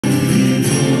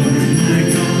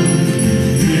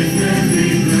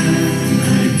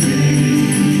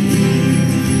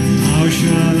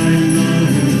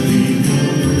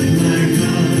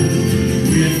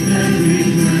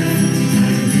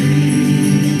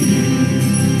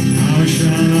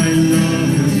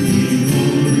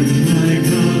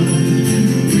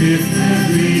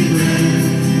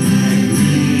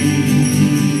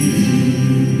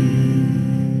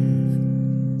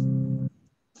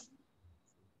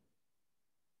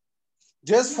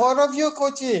Just 4 of you,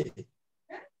 Kochi.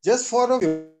 Just 4 of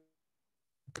you.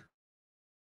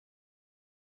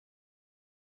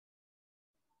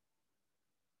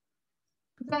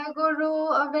 Jai Guru,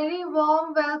 a very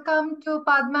warm welcome to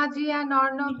Padma ji and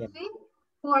Arnab ji,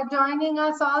 who are joining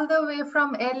us all the way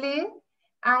from LA.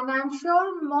 And I'm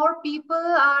sure more people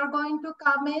are going to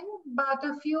come in, but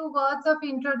a few words of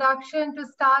introduction to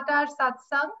start our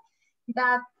satsang.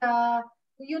 That,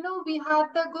 we had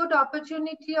the good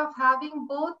opportunity of having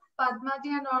both Padma ji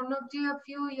and Arnab ji a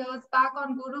few years back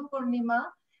on Guru Purnima.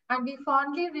 And we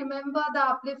fondly remember the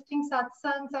uplifting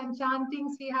satsangs and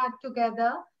chantings we had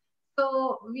together.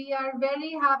 So we are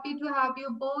very happy to have you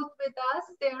both with us.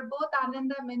 They are both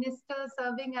Ananda ministers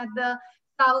serving at the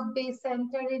South Bay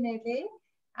Center in LA.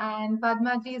 And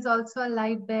Padma ji is also a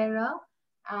light bearer.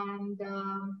 And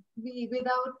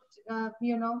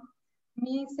without,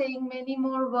 me saying many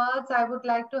more words, I would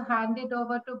like to hand it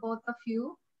over to both of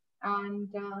you.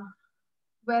 And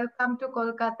welcome to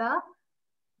Kolkata.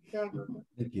 Jai Guru.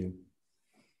 Thank you.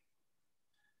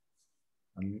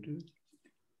 Unmuted?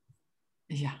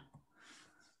 Yeah.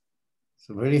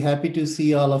 So very happy to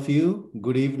see all of you.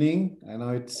 Good evening. I know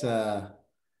it's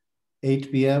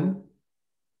 8 p.m.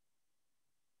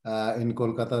 In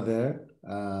Kolkata there.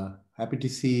 Happy to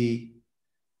see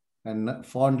and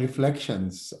fond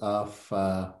reflections of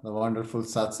the wonderful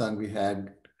satsang we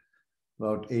had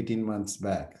about 18 months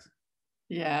back.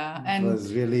 Yeah, and it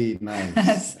was really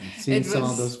nice. Seeing some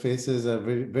of those faces are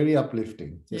very, very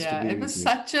uplifting. Yeah, it was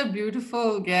such a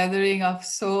beautiful gathering of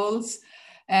souls.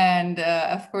 And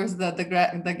of course,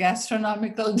 the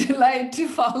gastronomical delight to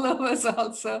follow was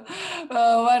also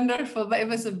wonderful. But it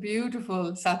was a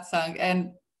beautiful satsang.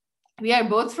 And we are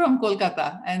both from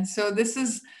Kolkata. And so this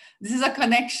is a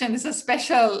connection. It's a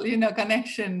special,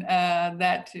 connection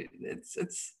that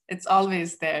it's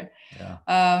always there.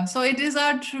 Yeah. So it is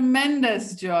our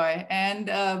tremendous joy and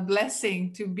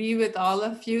blessing to be with all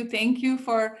of you. Thank you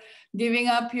for giving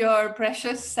up your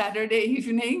precious Saturday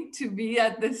evening to be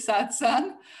at this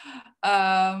satsang.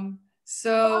 Don't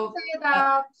say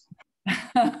that.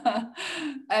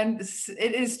 And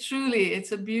it is truly,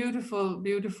 it's a beautiful,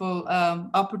 beautiful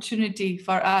opportunity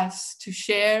for us to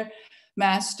share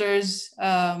Master's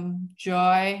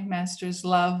joy, Master's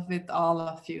love with all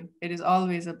of you. It is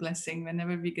always a blessing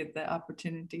whenever we get the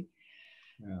opportunity.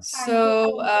 Yeah.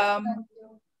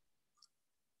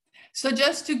 So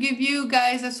just to give you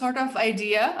guys a sort of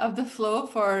idea of the flow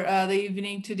for the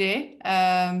evening today.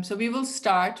 So we will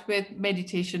start with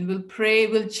meditation. We'll pray,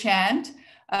 we'll chant.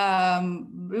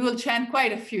 We will chant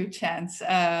quite a few chants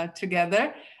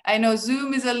together. I know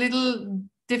Zoom is a little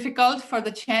difficult for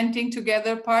the chanting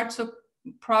together part, so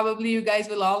probably you guys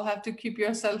will all have to keep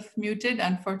yourself muted,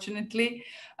 unfortunately.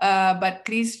 But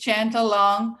please chant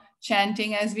along.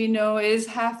 Chanting, as we know, is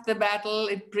half the battle.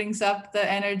 It brings up the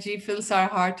energy, fills our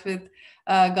heart with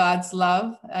God's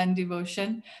love and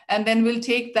devotion. And then we'll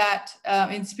take that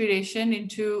inspiration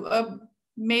into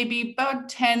maybe about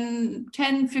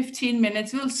 10-15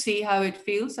 minutes. We'll see how it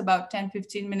feels, about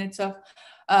 10-15 minutes of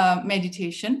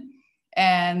meditation.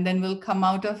 And then we'll come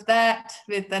out of that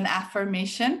with an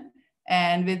affirmation.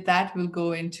 And with that,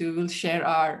 we'll share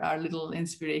our little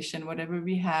inspiration, whatever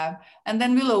we have. And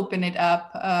then we'll open it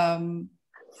up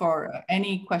for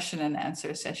any question and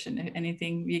answer session. If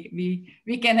anything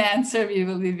we can answer, we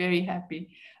will be very happy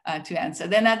to answer.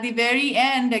 Then at the very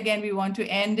end, again, we'll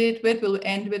end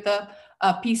with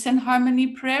a peace and harmony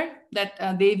prayer that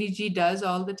Devi ji does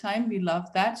all the time. We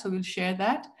love that. So we'll share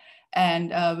that.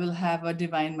 And we'll have a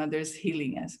Divine Mother's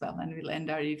healing as well. And we'll end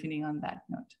our evening on that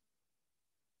note.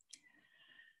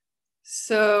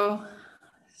 So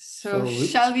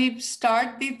shall we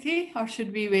start, Diti, or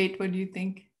should we wait? What do you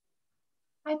think?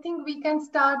 I think we can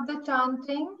start the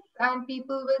chanting and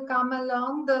people will come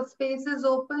along. The space is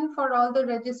open for all the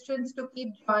registrants to keep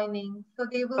joining. So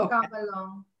they will come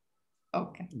along.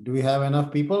 Okay. Do we have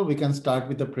enough people? We can start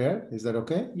with the prayer. Is that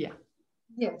okay? Yeah.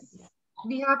 Yes.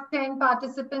 We have 10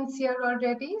 participants here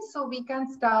already. So we can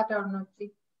start,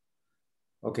 Arnabji.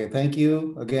 Okay, thank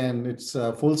you. Again, it's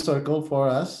a full circle for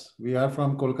us. We are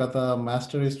from Kolkata.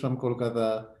 Master is from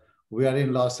Kolkata. We are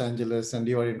in Los Angeles and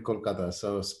you are in Kolkata.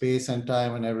 So space and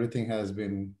time and everything has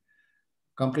been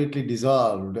completely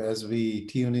dissolved as we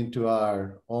tune into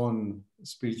our own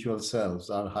spiritual selves,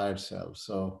 our higher selves.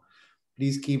 So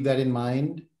please keep that in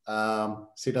mind.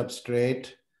 Sit up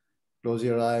straight, close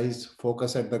your eyes,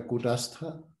 focus at the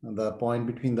kutastha, the point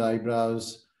between the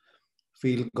eyebrows.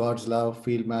 Feel God's love,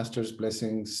 feel Master's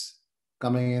blessings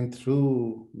coming in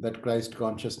through that Christ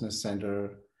consciousness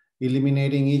center,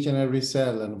 illuminating each and every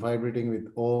cell and vibrating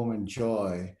with Om and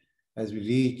joy as we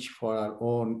reach for our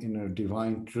own inner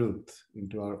divine truth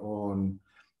into our own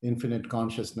infinite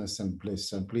consciousness and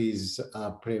bliss. And please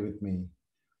pray with me.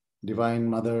 Divine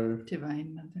Mother, Divine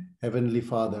Mother, Heavenly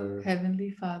Father,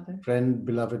 Heavenly Father, Friend,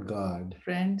 beloved God,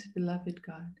 Friend, beloved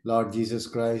God, Lord Jesus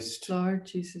Christ, Lord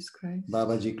Jesus Christ,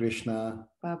 Babaji Krishna,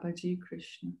 Babaji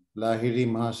Krishna, Lahiri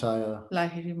Mahashaya,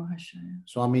 Lahiri Mahashaya,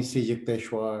 Swami Sri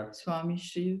Yukteswar, Swami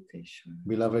Shri Yukteswar,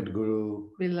 beloved Guru,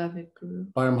 beloved Guru,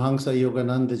 Paramhansa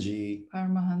Yogananda Ji,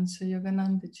 Paramahansa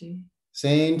Yogananda Ji,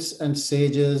 saints and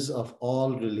sages of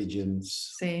all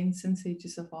religions, saints and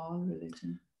sages of all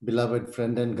religion, beloved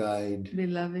friend and guide,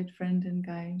 beloved friend and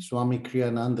guide, Swami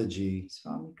Kriyananda Ji,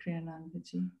 Swami Kriyananda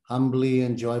Ji, humbly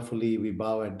and joyfully we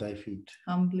bow at thy feet.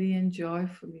 humbly and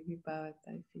joyfully we bow at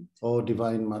thy feet. O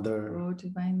Divine Mother, O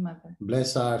Divine Mother,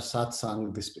 bless our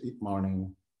satsang this morning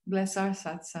bless our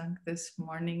satsang this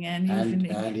morning and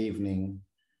and evening.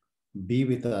 Be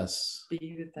with us,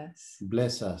 Be with us,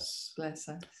 bless us, bless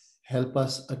us, help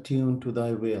us attune to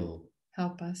thy will.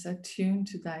 help us attune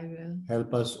to thy will,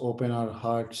 Help us open our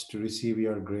hearts to receive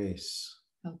your grace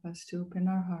help us to open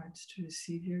our hearts to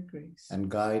receive your grace and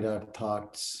guide our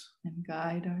thoughts, and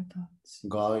guide our thoughts,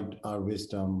 guide our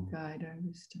wisdom, guide our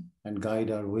wisdom, and guide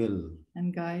our will,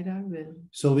 and guide our will,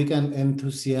 so we can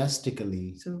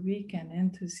enthusiastically so we can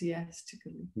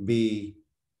enthusiastically be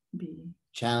be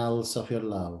channels of your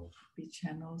love,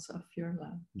 channels of your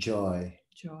love, joy,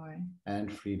 joy,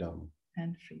 and freedom.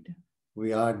 and freedom.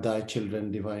 We are thy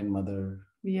children, Divine Mother,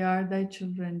 We are thy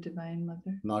children, Divine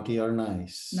Mother, naughty or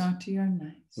nice. naughty or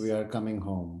nice. We are coming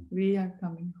home. We are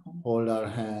coming home. Hold our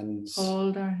hands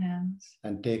Hold our hands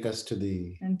and take us to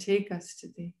thee and take us to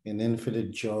thee in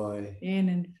infinite joy, in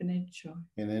infinite joy,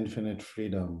 in infinite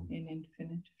freedom, in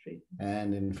infinite freedom,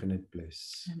 and infinite bliss.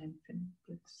 and infinite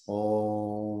bliss.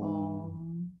 Om,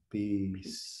 Om.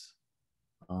 peace.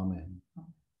 Amen.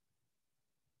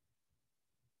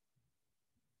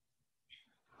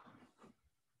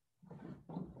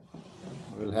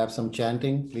 We'll have some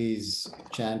chanting. Please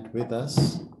chant with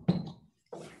us.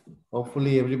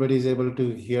 Hopefully everybody is able to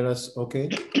hear us okay.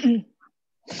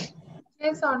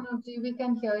 Yes, Arnab ji, we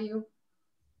can hear you.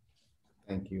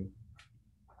 Thank you.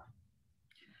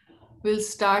 We'll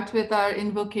start with our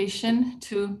invocation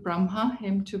to Brahma,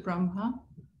 hymn to Brahma,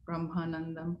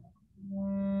 Brahmanandam.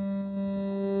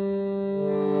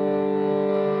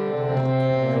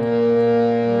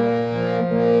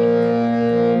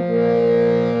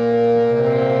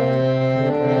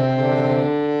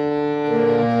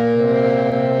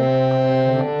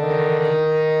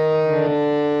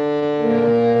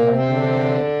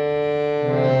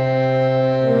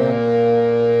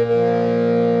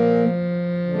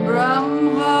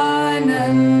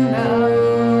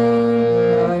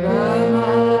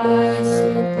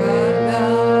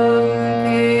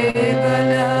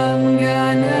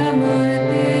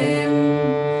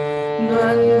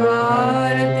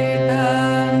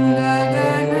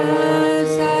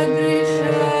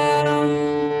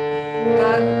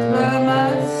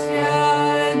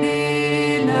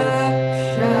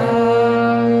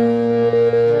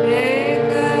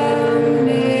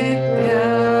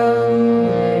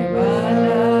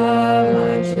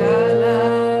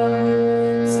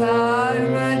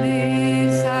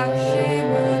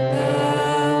 Sakshibutam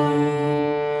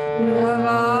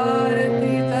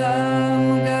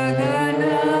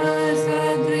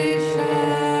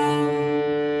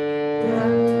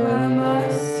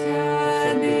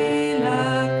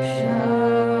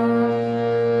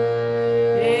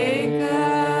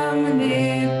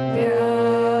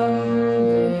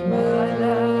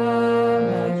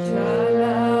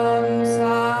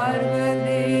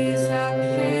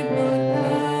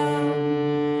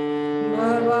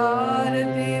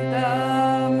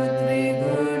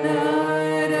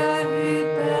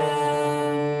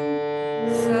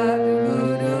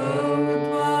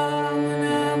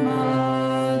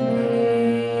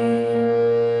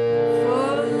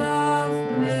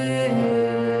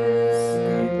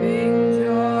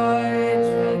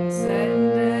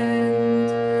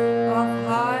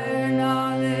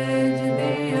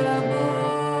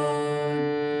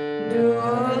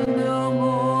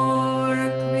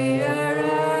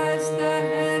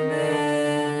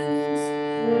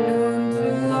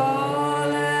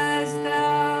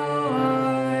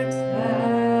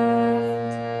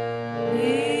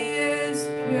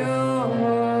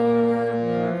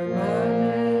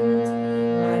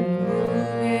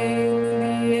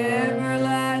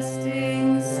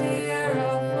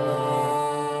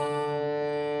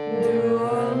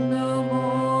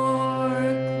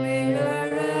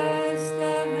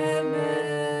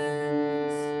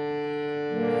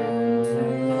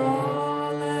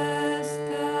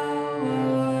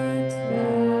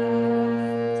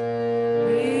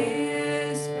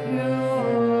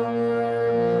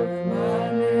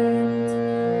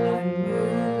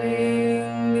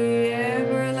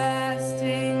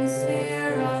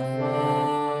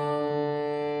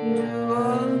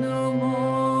all no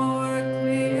more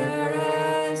clear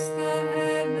as the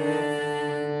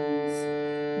heavens,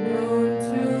 known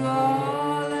to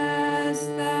all as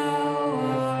thou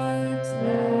art,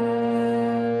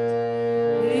 that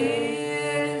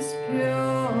is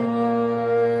pure,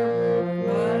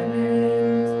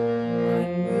 permanent,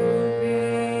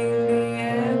 unmoving, the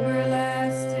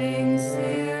everlasting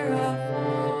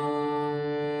Seraphim,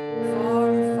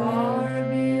 far, far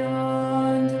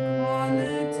beyond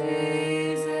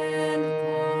qualities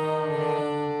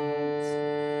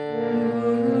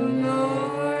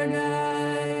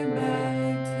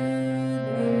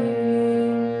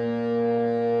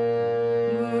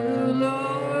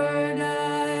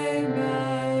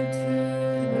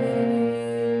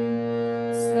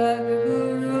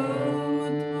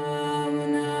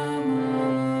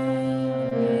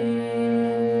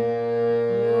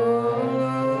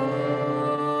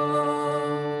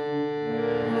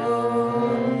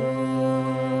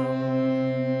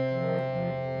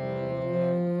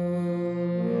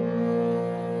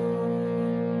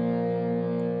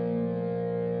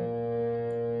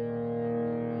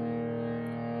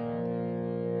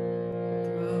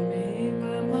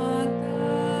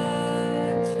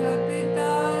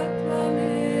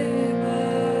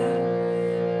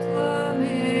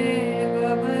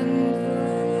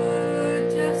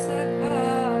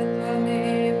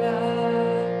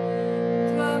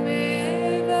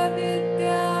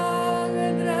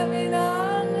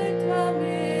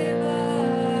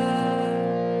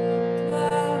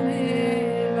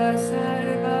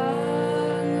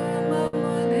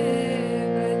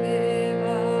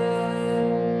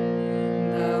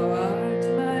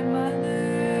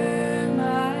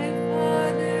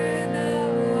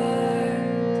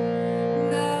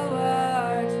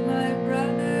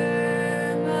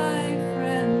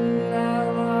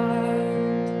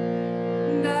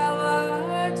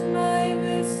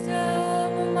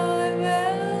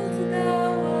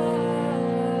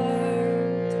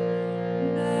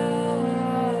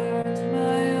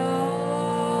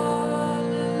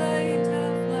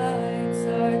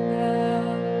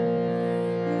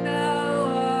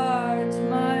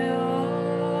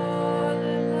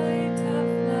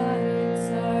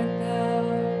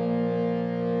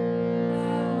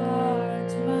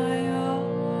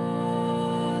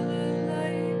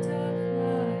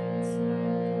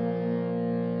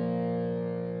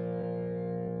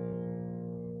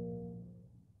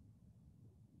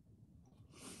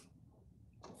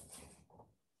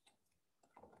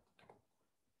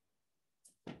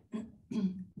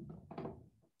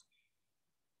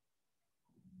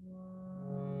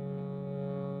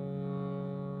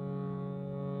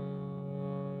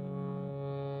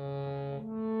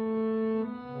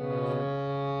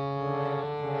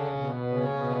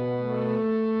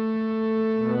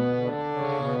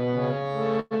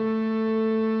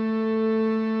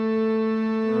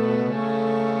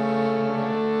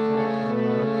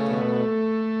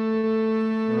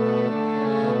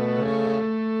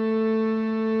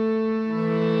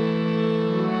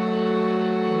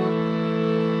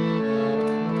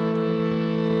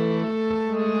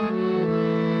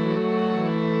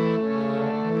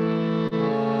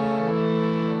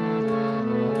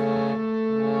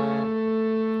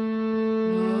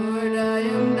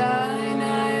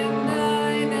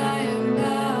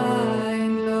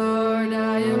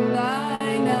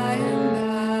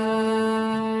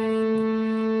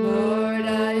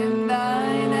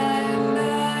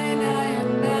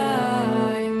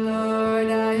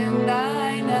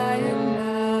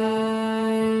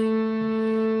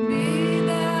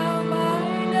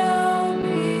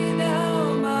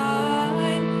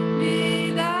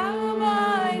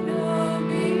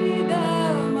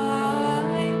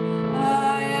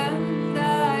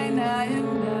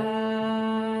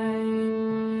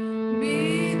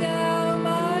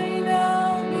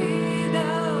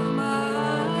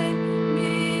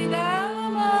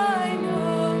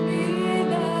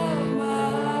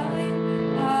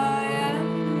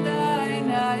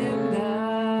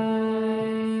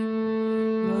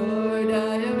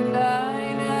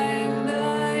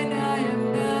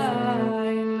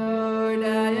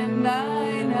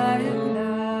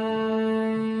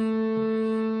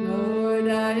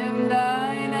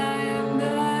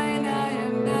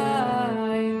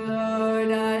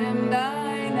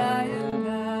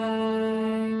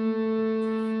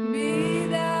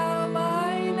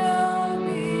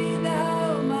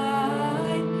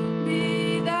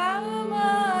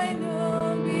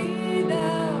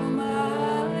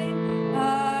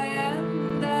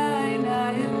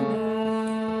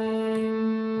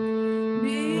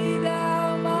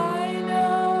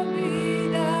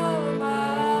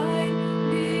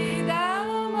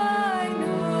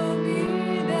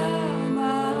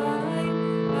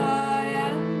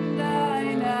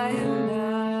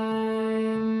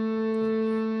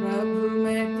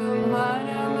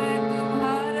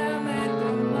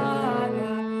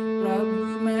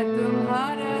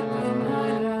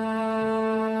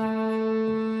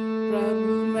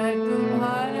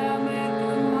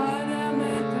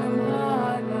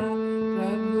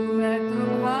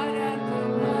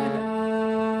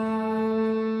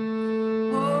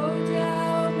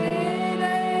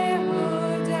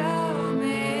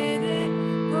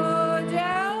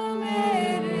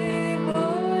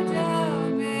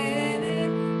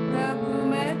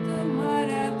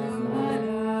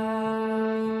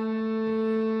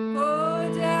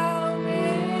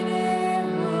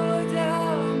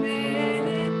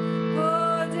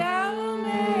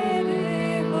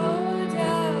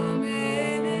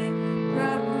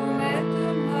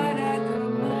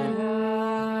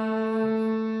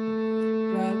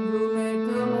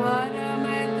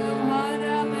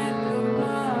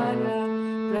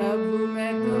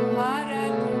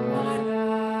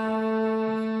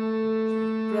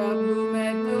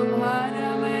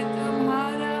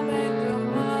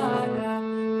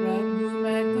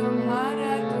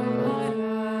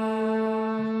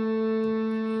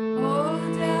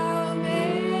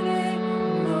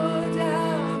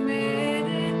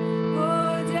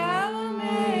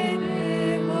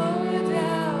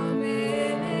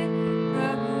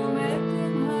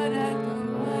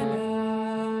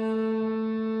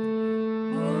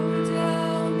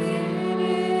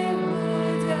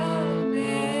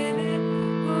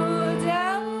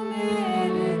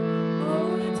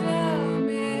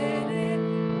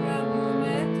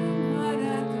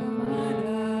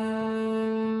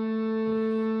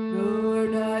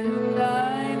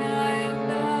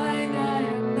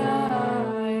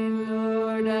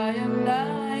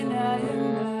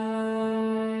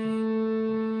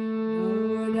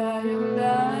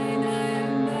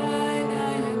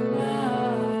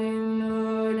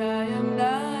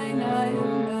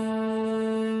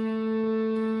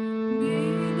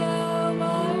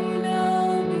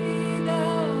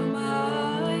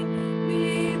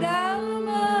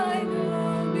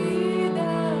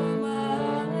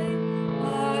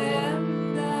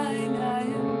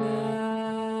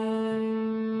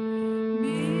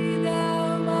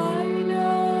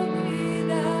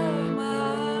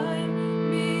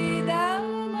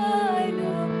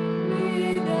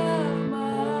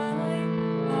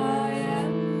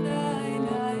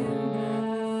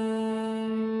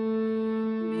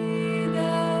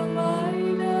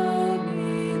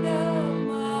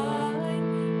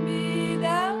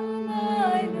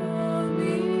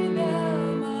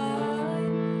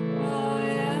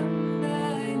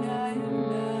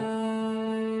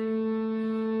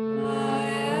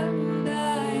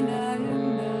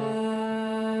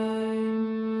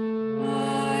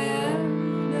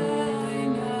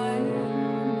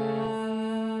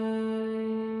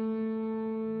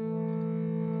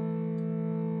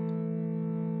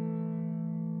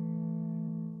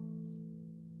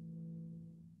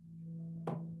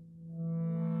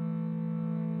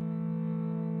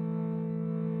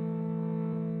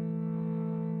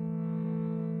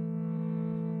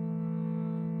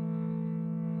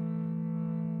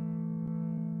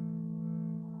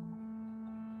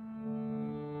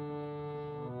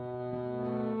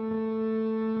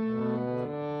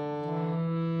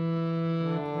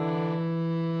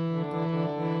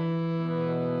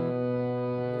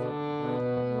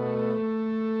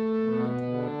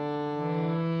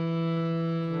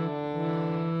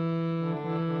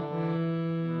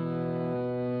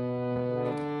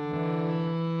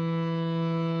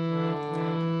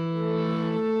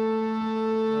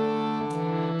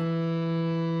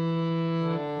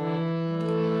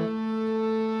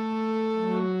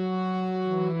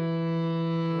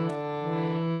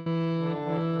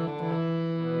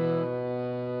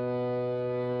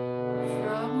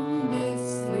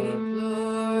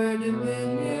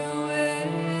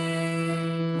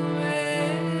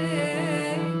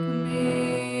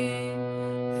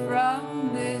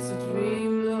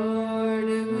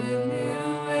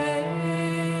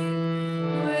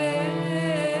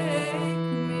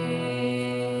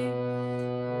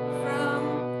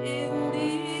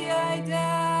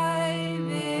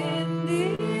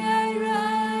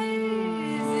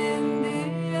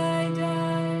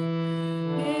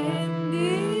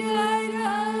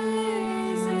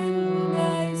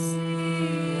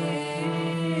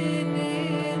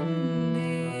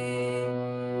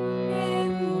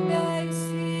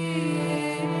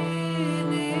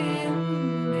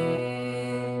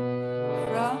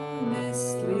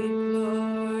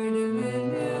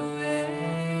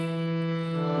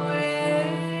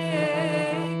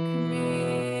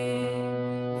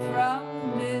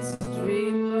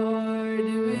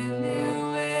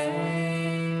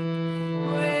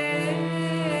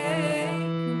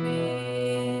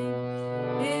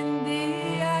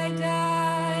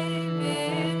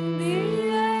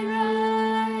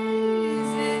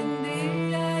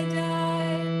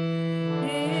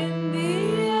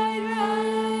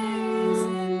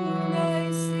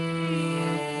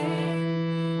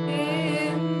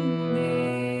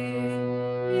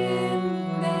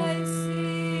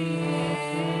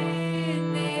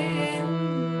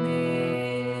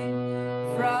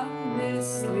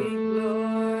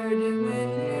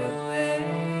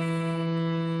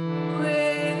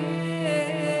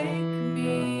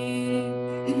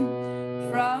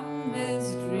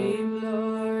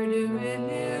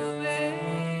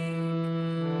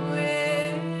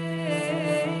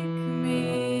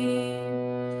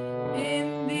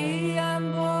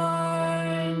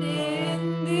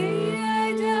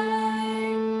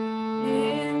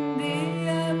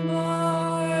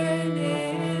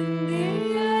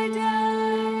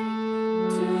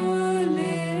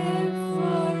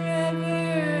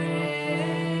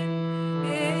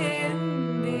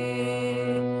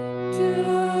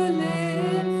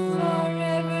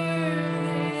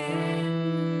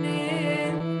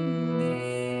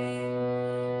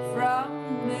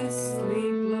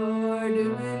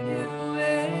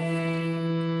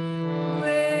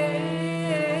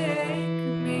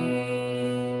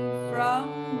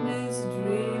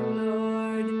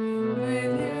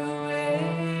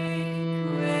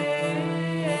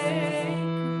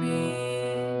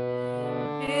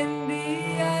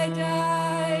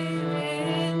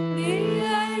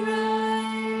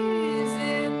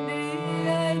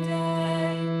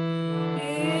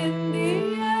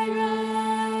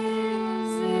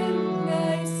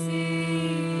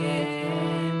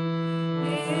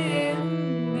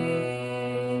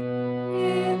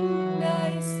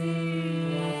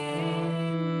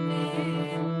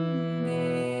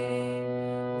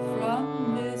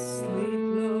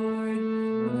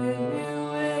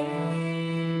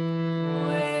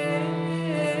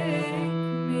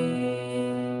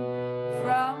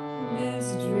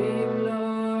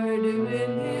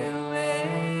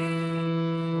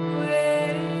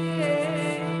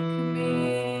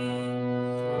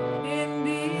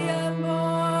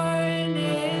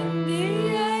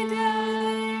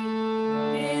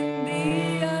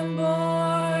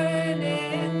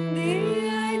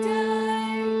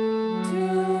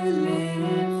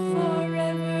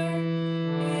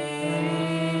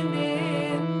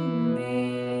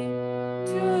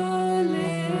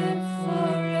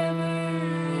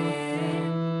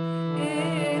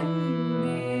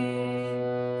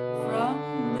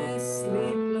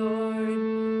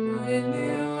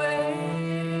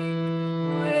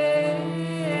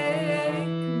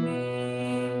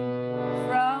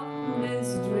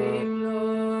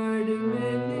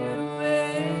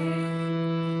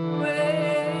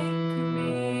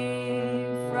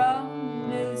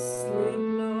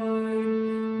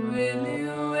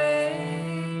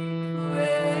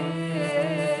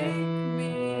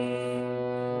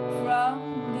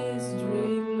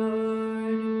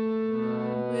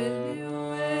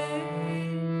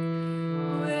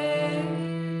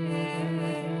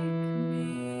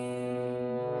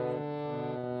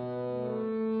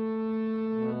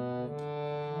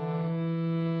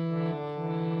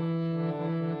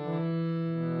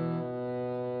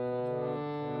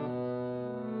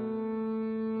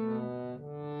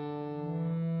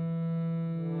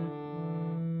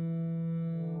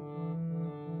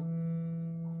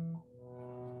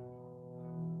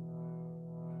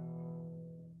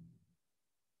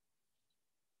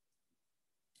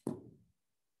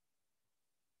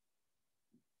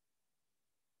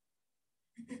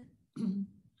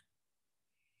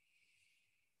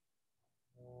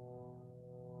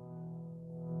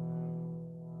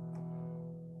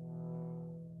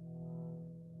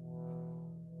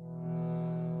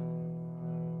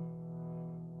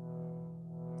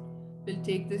We'll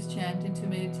take this chant into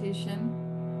meditation.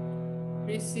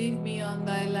 Receive me on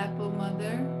thy lap, O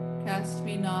Mother, cast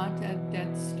me not at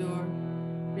death's door.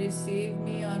 Receive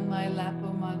me on my lap,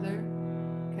 O Mother,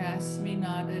 cast me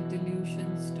not at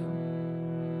delusion's door.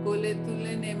 Kole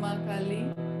tule nema kali,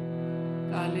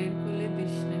 kaler kole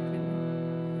dishne fili.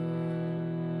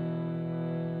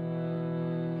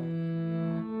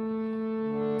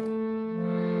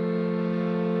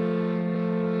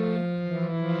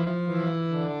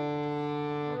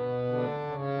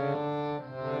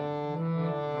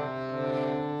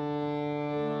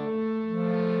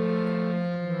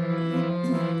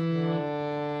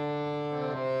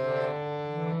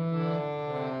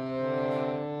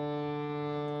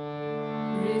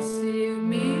 Receive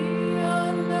me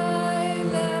on thy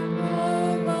lap,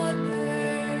 O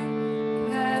Mother,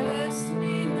 cast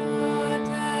me not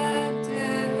at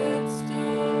death's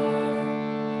door.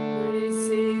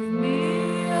 Receive me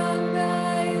on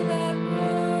thy lap,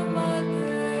 O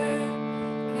Mother,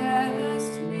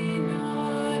 cast me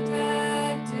not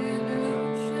at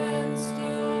delusion's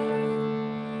door.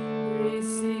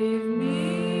 Receive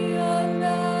me on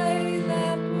thy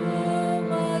lap, O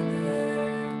Mother,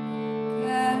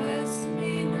 cast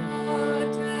me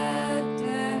not at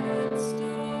death's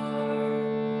door.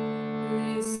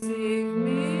 Receive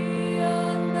me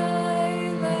on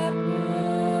thy lap,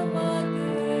 O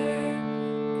Mother,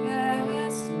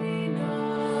 cast me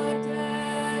not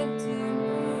at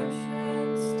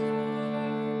delusion's door.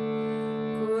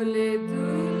 Kole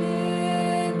tule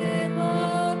nema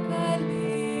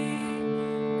kali,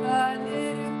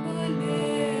 kaler kole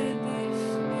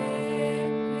dishne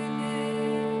fili.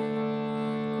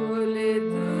 Kole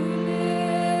tule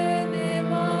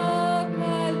nema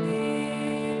kali,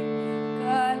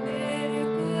 kaler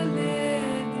kole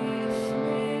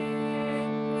dishne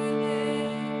fili.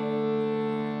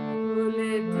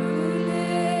 Kole tule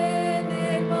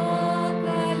nema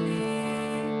kali,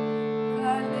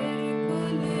 kaler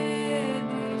kole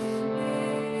dishne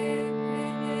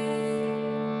fili.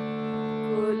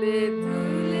 Kole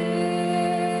tule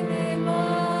nema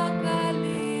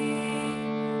kali,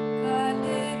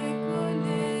 kaler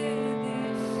kole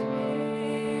dishne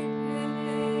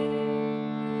fili.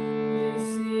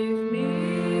 Receive me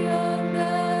on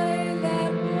thy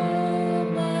lap, O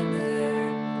Mother,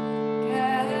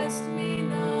 cast me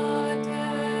not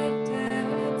at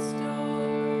death's door.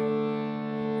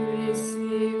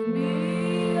 Receive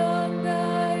me on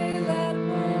thy lap,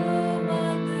 O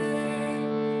Mother,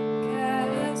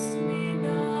 cast me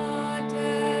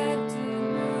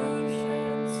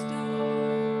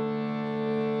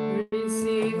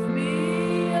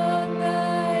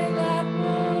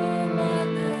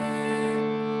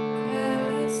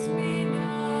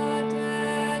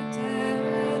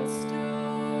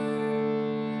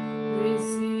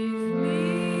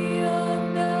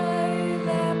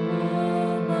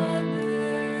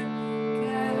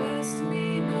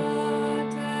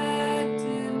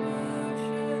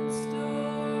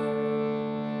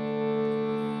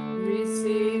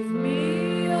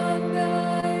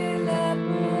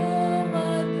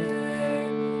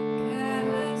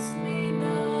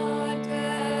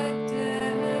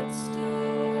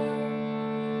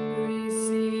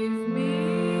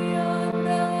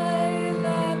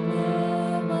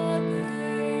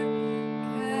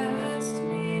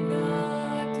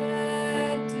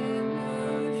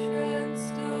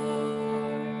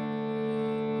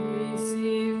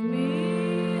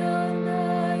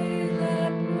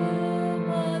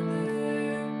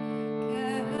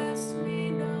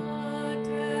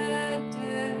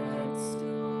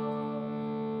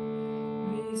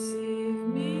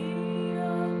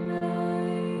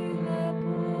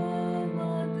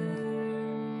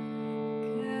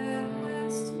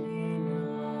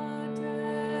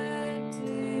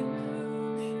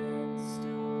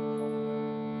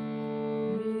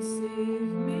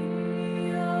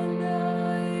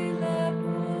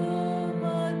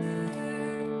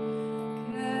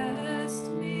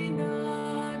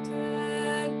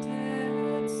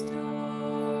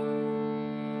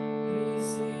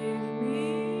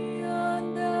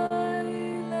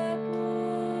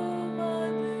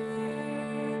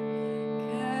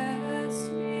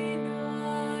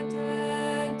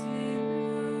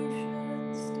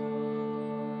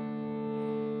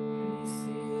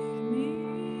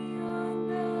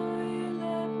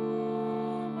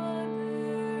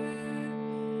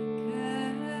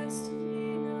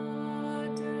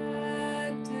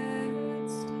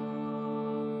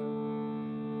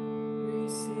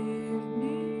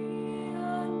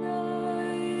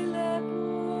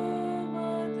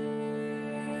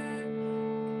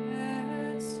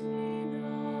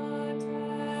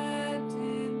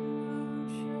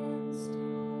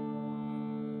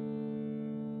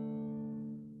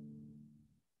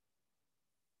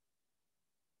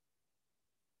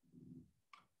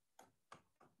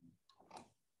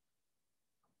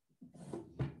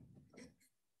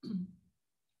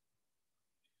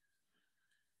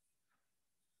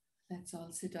Let's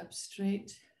all sit up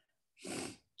straight,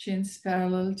 chins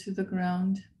parallel to the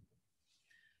ground,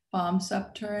 palms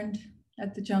upturned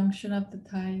at the junction of the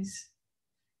thighs,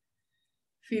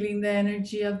 feeling the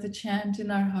energy of the chant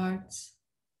in our hearts,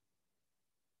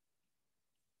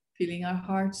 feeling our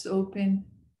hearts open,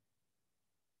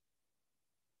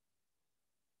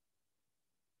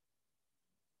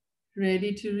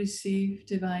 ready to receive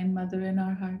Divine Mother in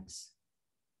our hearts.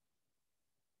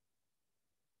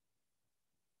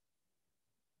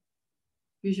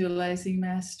 Visualizing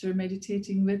Master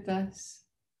meditating with us.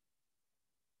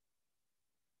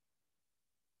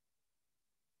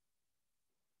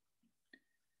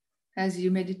 As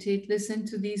you meditate, listen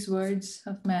to these words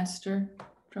of Master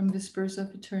from Whispers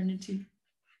of Eternity.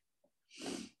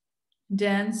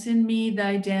 Dance in me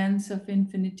thy dance of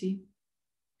infinity.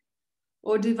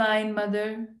 O Divine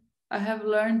Mother, I have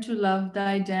learned to love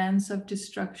thy dance of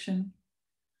destruction,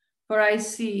 for I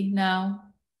see now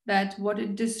that what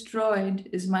it destroyed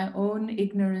is my own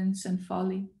ignorance and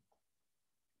folly.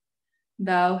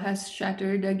 Thou hast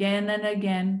shattered again and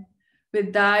again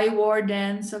with thy war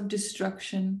dance of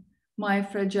destruction my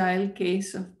fragile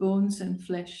case of bones and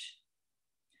flesh,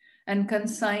 and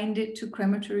consigned it to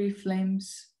crematory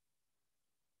flames.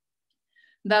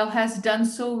 Thou hast done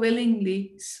so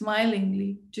willingly,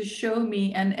 smilingly, to show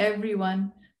me and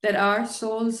everyone that our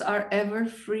souls are ever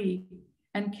free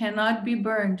and cannot be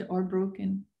burned or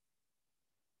broken.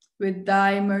 With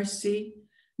thy mercy,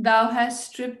 thou hast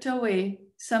stripped away,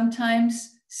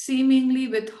 sometimes seemingly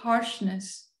with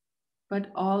harshness,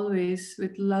 but always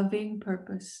with loving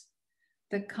purpose,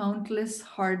 the countless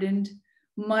hardened,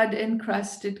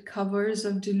 mud-encrusted covers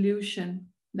of delusion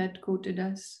that coated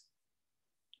us.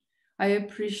 I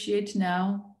appreciate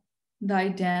now thy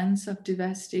dance of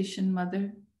devastation,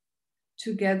 Mother.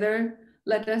 Together,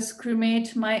 let us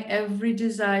cremate my every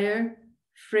desire,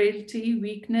 frailty,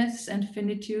 weakness, and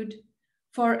finitude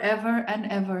forever and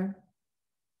ever.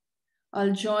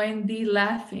 I'll join thee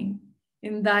laughing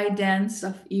in thy dance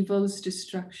of evil's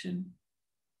destruction.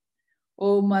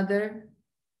 O Mother,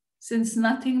 since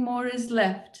nothing more is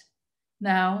left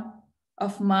now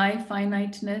of my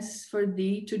finiteness for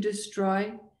thee to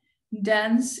destroy,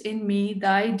 dance in me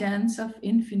thy dance of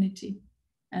infinity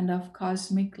and of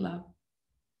cosmic love.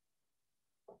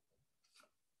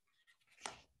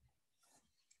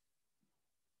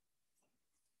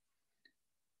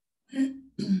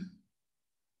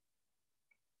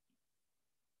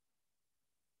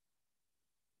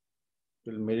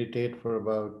 We'll meditate for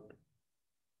about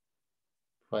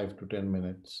 5 to 10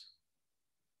 minutes.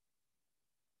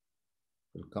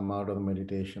 We'll come out of the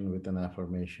meditation with an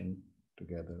affirmation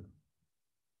together.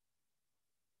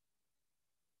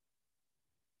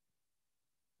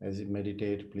 As you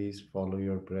meditate, please follow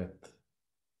your breath.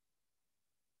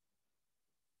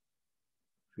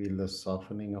 Feel the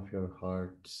softening of your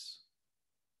hearts.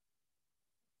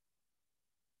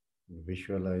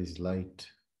 Visualize light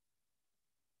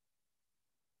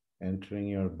entering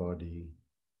your body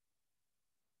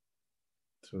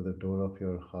through the door of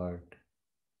your heart,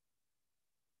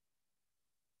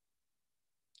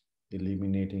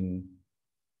 illuminating,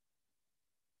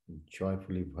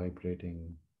 joyfully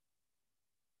vibrating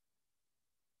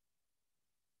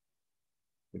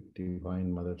with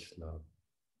Divine Mother's love.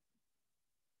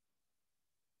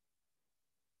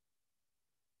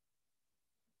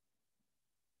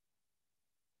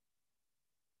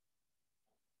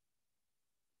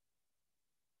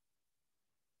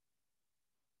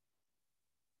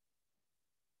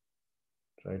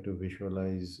 Try to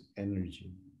visualize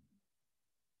energy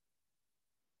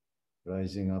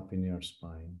rising up in your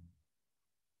spine,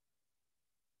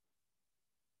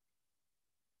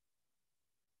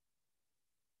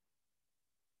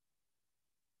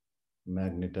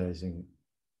 magnetizing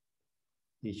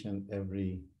each and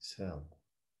every cell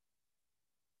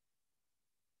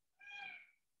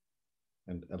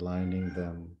and aligning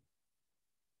them,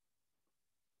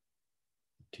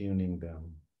 tuning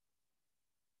them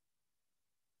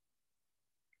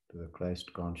to the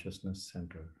Christ Consciousness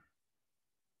Center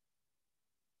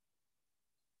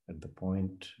at the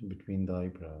point between the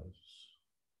eyebrows,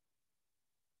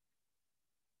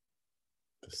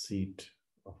 the seat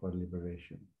of our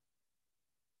liberation.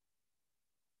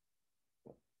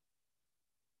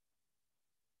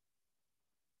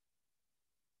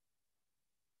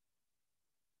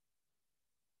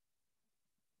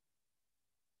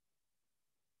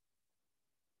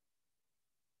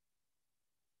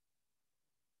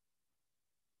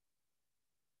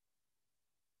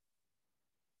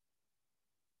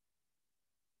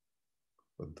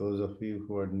 For those of you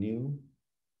who are new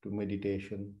to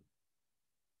meditation,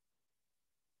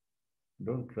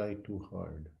 don't try too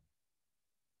hard.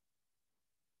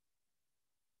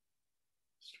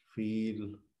 feel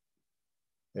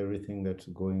everything that's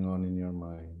going on in your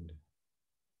mind.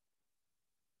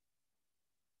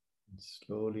 And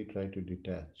slowly try to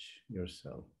detach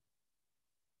yourself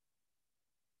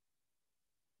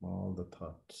from all the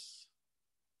thoughts.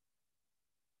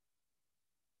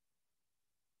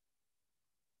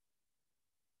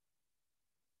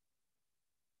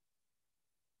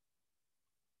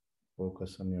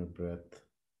 Focus on your breath.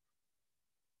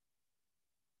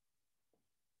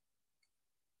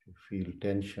 If you feel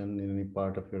tension in any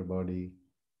part of your body,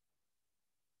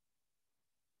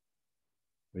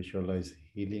 visualize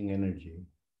healing energy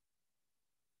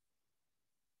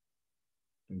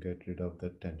to get rid of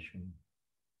that tension.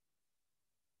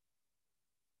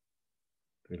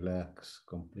 Relax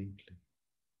completely.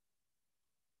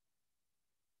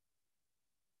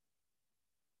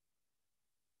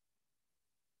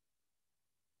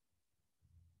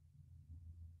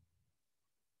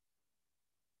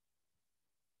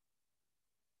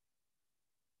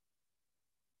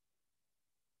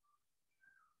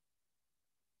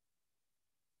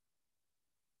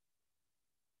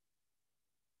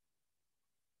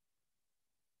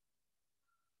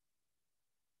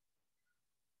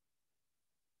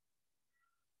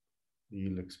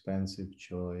 Feel expansive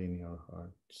joy in your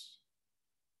hearts.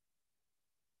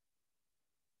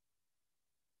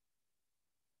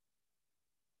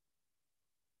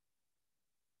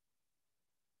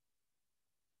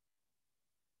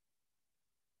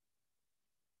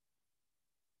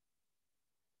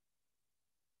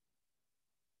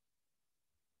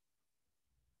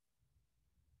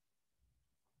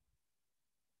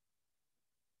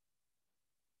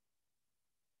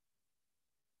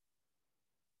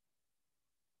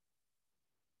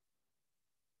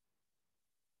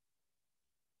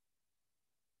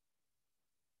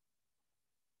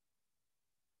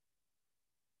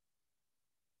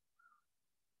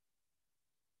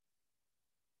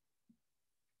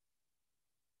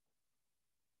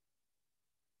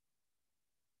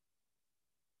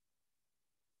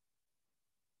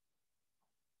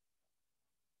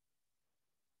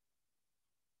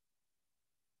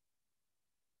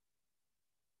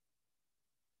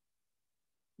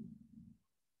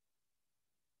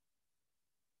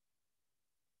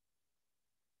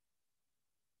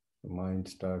 The mind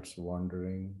starts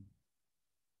wandering.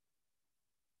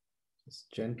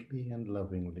 Just gently and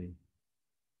lovingly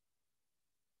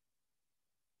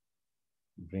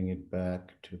bring it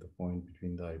back to the point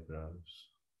between the eyebrows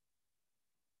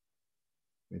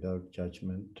without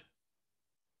judgment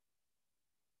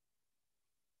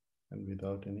and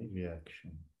without any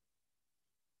reaction.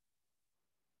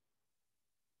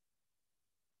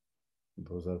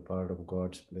 Those are part of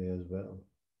God's play as well.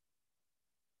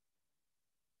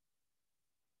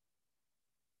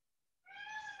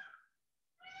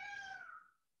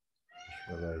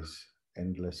 Visualize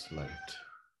endless light,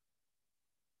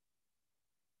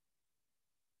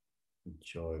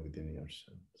 joy within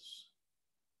yourselves.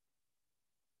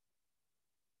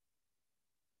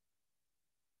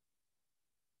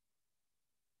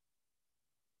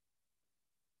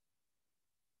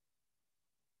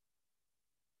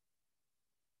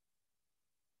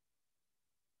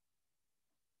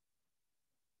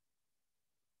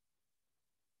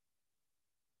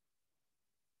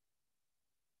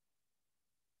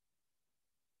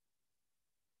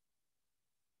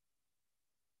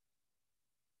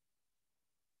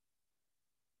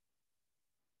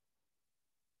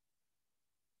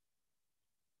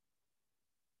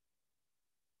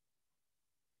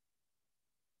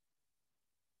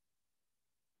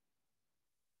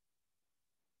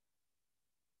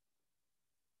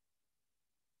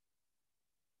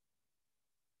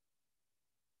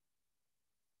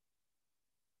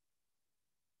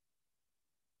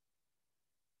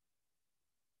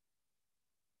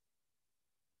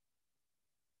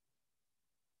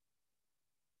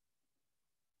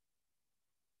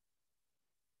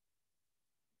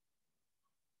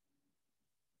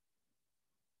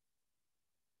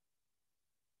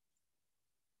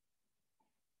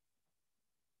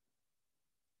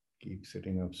 Keep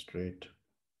sitting up straight.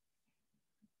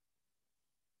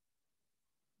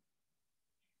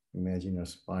 Imagine your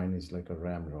spine is like a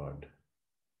ramrod.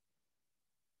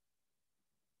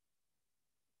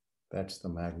 That's the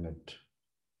magnet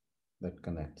that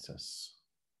connects us,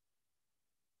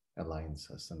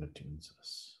 aligns us, and attunes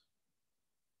us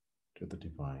to the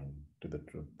divine, to the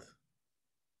truth.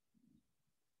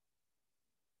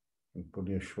 And pull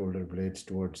your shoulder blades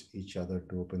towards each other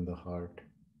to open the heart,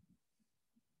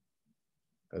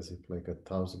 as if like a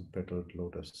 1,000-petaled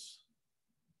lotus.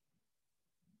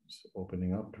 It's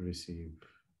opening up to receive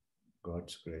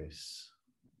God's grace,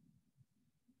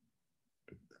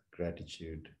 with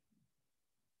gratitude,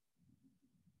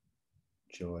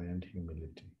 joy, and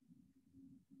humility.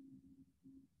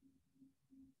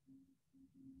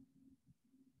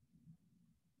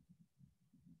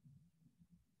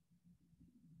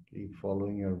 Keep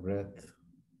following your breath.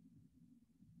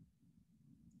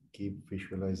 Keep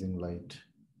visualizing light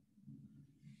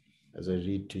as I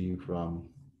read to you from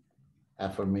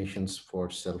Affirmations for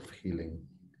Self-Healing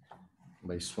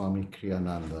by Swami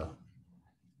Kriyananda,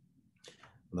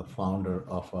 the founder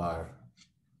of our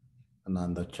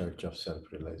Ananda Church of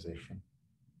Self-Realization,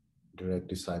 direct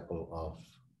disciple of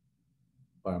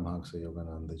Paramahansa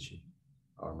Yoganandaji,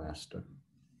 our master.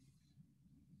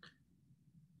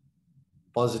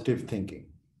 Positive thinking.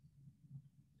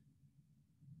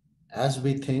 As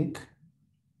we think,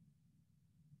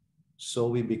 so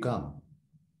we become.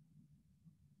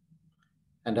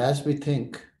 And as we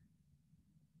think,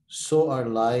 so our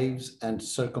lives and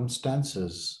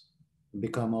circumstances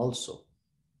become also.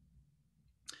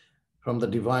 From the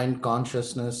divine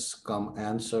consciousness come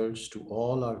answers to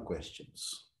all our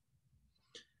questions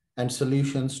and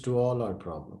solutions to all our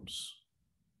problems.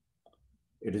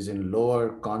 It is in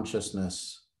lower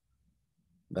consciousness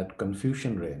that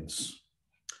confusion reigns.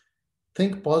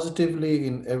 Think positively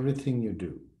in everything you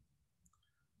do,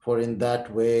 for in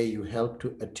that way you help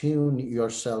to attune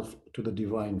yourself to the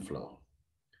divine flow.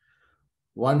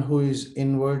 One who is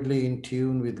inwardly in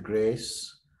tune with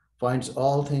grace finds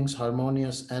all things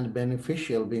harmonious and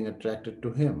beneficial being attracted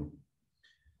to him.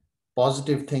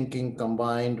 Positive thinking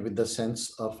combined with the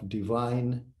sense of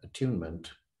divine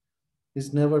attunement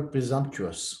is never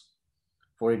presumptuous,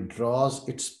 for it draws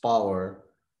its power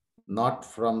not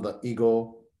from the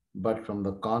ego, but from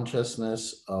the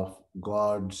consciousness of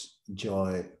God's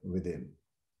joy within.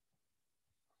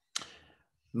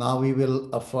 Now we will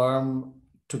affirm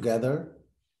together,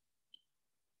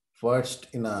 first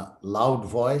in a loud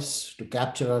voice to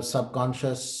capture our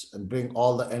subconscious and bring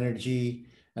all the energy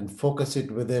and focus it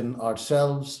within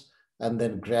ourselves. And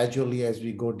then gradually as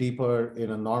we go deeper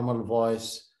in a normal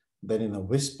voice, then in a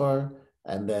whisper,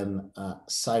 and then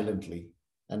silently.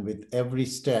 And with every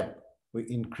step, we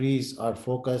increase our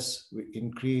focus, we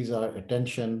increase our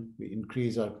attention, we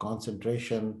increase our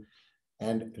concentration,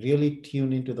 and really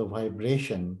tune into the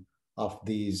vibration of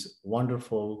these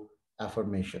wonderful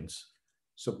affirmations.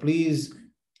 So please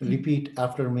repeat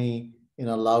after me in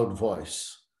a loud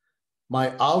voice.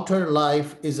 My outer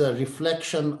life is a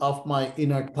reflection of my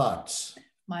inner thoughts.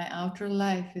 My outer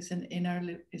life is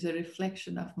a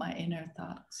reflection of my inner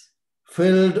thoughts.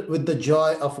 Filled with the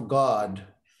joy of God.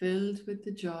 Filled with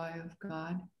the joy of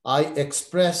God. I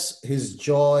express his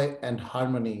joy and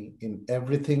harmony in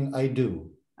everything I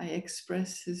do. I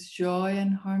express his joy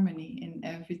and harmony in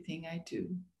everything I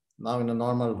do. Now in a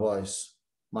normal voice.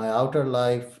 My outer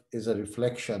life is a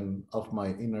reflection of my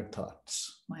inner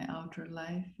thoughts. My outer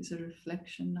life is a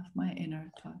reflection of my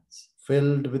inner thoughts.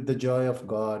 Filled with the joy of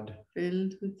God.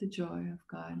 Filled with the joy of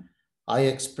God. I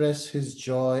express his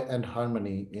joy and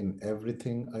harmony in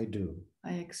everything I do.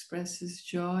 I express his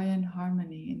joy and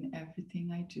harmony in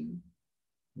everything I do.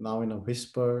 Now in a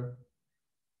whisper,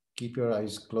 keep your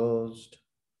eyes closed.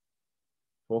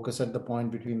 Focus at the point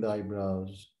between the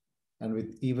eyebrows, and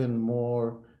with even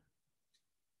more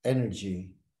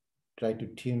energy, try to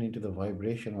tune into the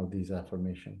vibration of these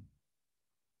affirmations.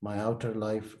 My outer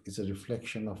life is a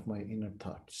reflection of my inner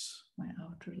thoughts. My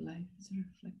outer life is a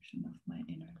reflection of my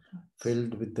inner thoughts.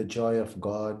 Filled with the joy of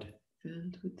God.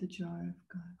 Filled with the joy of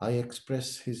God. I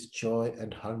express his joy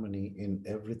and harmony in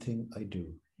everything I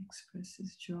do. I express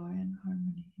his joy and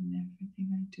harmony in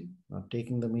everything I do. Now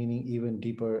taking the meaning even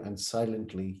deeper and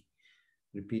silently,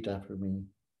 repeat after me.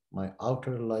 My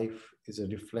outer life is a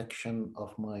reflection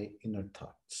of my inner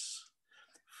thoughts.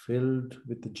 Filled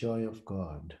with the joy of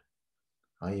God.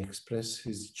 I express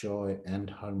his joy and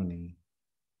harmony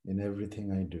in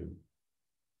everything I do.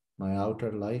 My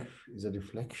outer life is a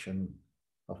reflection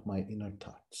of my inner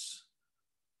thoughts.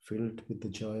 Filled with the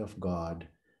joy of God,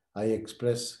 I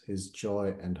express his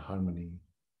joy and harmony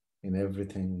in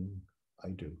everything I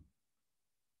do.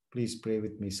 Please pray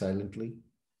with me silently.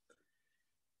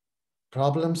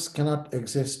 Problems cannot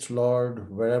exist, Lord,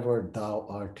 wherever thou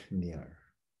art near.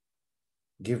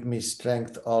 Give me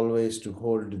strength always to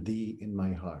hold thee in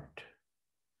my heart.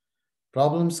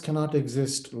 Problems cannot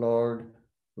exist, Lord,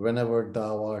 whenever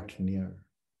thou art near.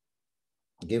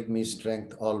 Give me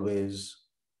strength always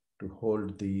to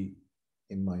hold thee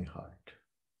in my heart.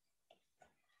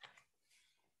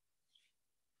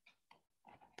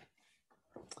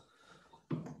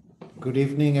 Good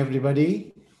evening,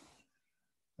 everybody.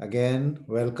 Again,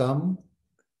 welcome.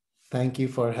 Thank you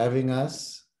for having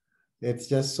us. It's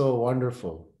just so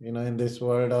wonderful, in this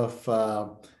world of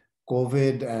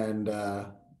COVID and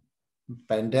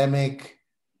pandemic,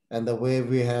 and the way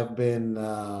we have been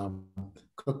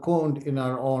cocooned in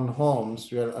our own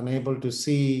homes. We are unable to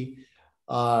see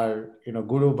our,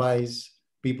 guru bhais,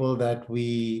 people that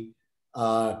we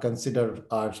consider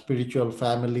our spiritual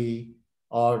family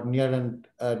or near and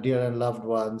dear and loved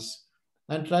ones,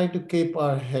 and try to keep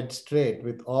our head straight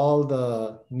with all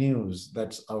the news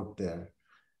that's out there.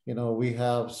 We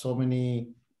have so many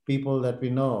people that we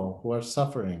know who are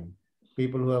suffering,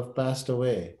 people who have passed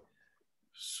away,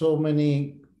 so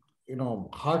many,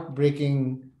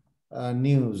 heartbreaking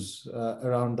news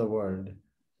around the world.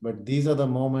 But these are the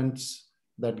moments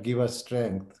that give us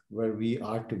strength, where we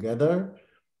are together,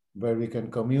 where we can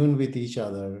commune with each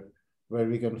other, where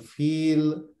we can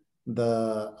feel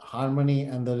the harmony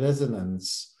and the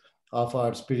resonance of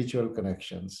our spiritual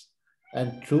connections,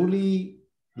 and truly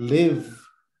live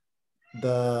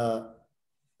the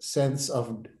sense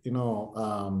of,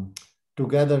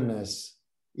 togetherness,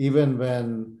 even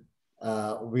when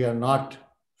we are not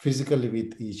physically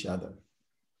with each other.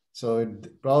 So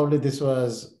probably this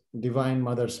was Divine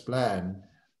Mother's plan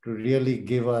to really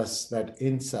give us that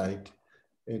insight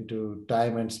into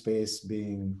time and space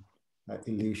being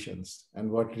illusions.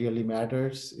 And what really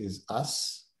matters is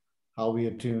us, how we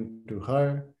attune to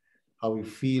her, how we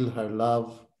feel her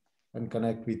love and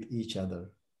connect with each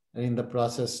other. And in the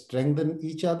process, strengthen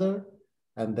each other,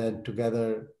 and then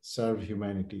together serve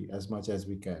humanity as much as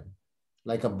we can.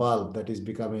 Like a bulb that is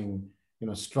becoming,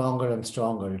 stronger and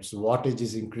stronger. Its wattage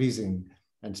is increasing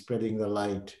and spreading the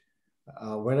light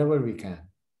wherever we can.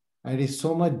 And it is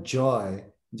so much joy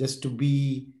just to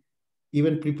be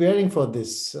even preparing for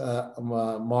this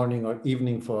morning or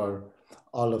evening for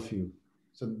all of you.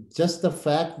 So just the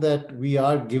fact that we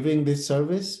are giving this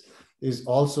service is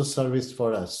also service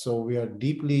for us. So we are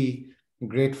deeply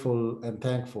grateful and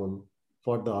thankful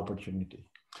for the opportunity.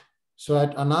 So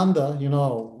at Ananda,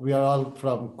 we are all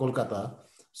from Kolkata.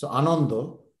 So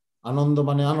Ananda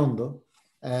mane Anando.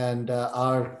 And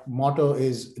our motto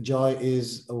is joy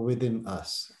is within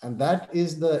us. And that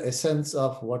is the essence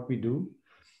of what we do.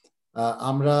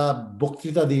 Amra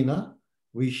Boktrita Dina,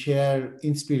 we share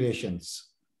inspirations,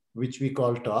 which we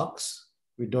call talks.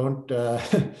 We don't,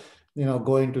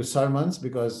 go into sermons,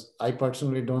 because I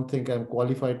personally don't think I'm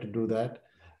qualified to do that.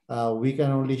 We can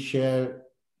only share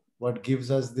what gives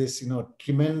us this,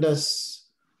 tremendous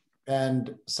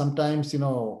and sometimes,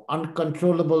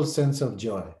 uncontrollable sense of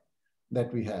joy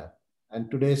that we have. And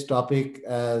today's topic,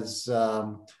 as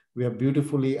we have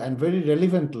beautifully and very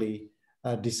relevantly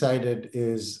decided,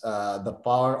 is the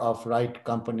power of right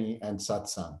company and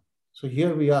satsang. So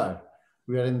here we are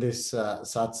in this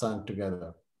satsang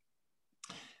together.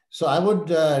 So I would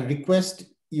request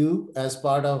you, as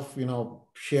part of,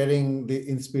 sharing the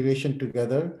inspiration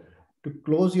together, to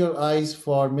close your eyes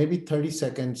for maybe 30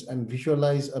 seconds and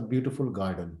visualize a beautiful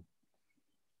garden.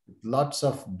 Lots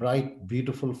of bright,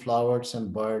 beautiful flowers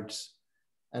and birds.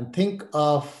 And think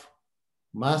of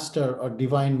Master or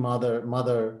Divine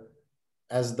Mother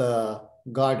as the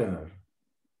gardener,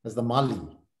 as the Mali,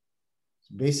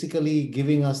 basically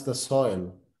giving us the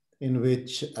soil in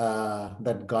which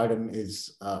that garden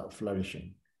is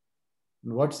flourishing.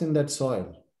 And what's in that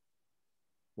soil?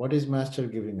 What is Master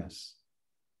giving us?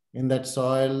 In that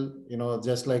soil,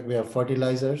 just like we have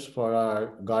fertilizers for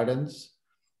our gardens,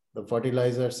 the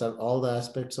fertilizers are all the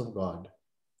aspects of God.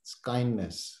 It's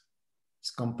kindness,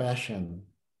 it's compassion,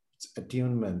 it's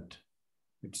attunement,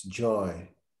 it's joy,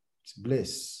 it's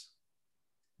bliss,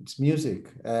 it's music.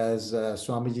 As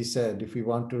Swamiji said, if you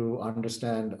want to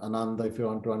understand Ananda, if you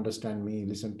want to understand me,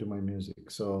 listen to my music.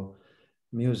 So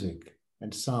music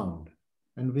and sound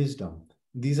and wisdom,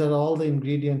 these are all the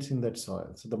ingredients in that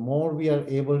soil. So the more we are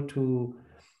able to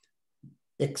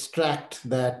extract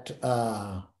that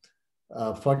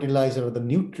fertilizer or the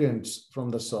nutrients from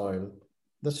the soil,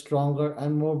 the stronger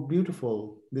and more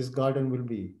beautiful this garden will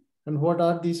be. And what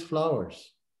are these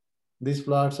flowers? These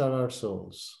flowers are our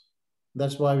souls.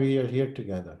 That's why we are here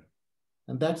together.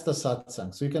 And that's the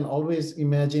satsang. So you can always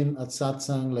imagine a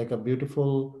satsang like a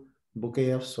beautiful bouquet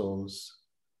of souls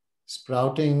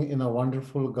sprouting in a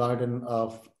wonderful garden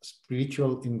of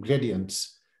spiritual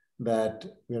ingredients that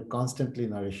we are constantly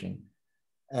nourishing.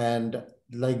 And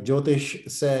like Jyotish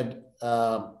said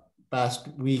past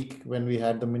week when we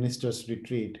had the ministers'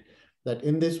 retreat, that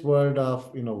in this world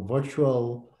of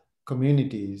virtual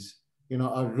communities,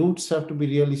 our roots have to be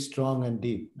really strong and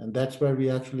deep. And that's where we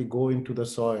actually go into the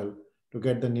soil to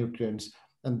get the nutrients.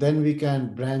 And then we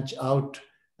can branch out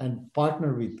and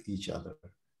partner with each other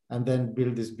and then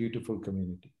build this beautiful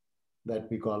community. that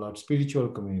we call our spiritual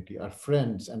community, our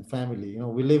friends and family.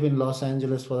 We live in Los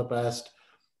Angeles for the past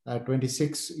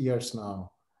 26 years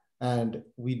now, and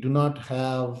we do not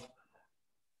have,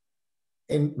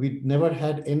 and we never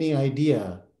had any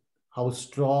idea how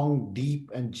strong, deep,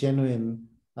 and genuine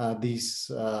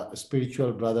these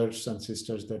spiritual brothers and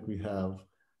sisters that we have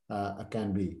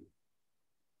can be.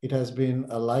 It has been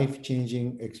a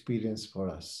life-changing experience for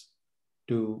us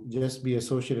to just be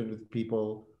associated with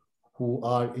people who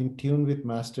are in tune with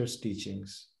Master's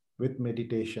teachings, with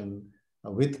meditation,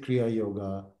 with Kriya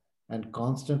Yoga, and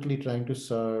constantly trying to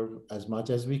serve as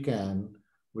much as we can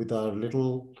with our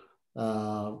little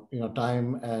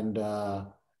time and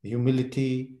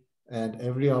humility and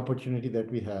every opportunity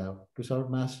that we have to serve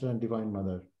Master and Divine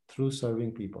Mother through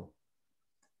serving people.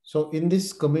 So in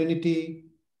this community,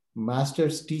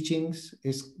 Master's teachings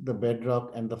is the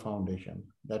bedrock and the foundation.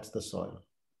 That's the soil.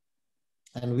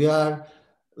 And we are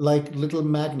like little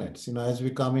magnets, as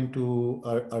we come into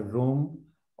a room,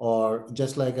 or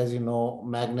just like, as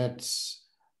magnets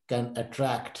can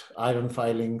attract iron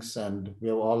filings, and we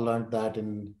have all learned that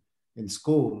in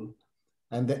school,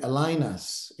 and they align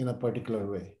us in a particular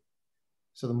way.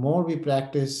 So the more we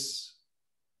practice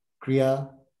Kriya,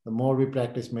 the more we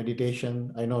practice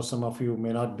meditation. I know some of you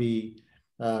may not be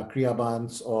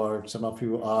Kriyabans, or some of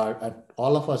you are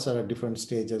all of us are at different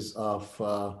stages of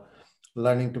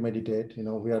learning to meditate.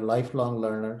 We are lifelong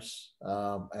learners,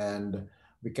 and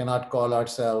we cannot call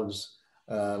ourselves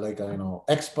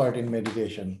expert in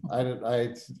meditation.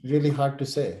 It's really hard to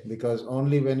say, because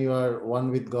only when you are one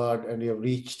with God and you have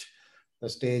reached the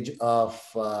stage of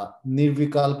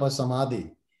Nirvikalpa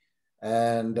Samadhi,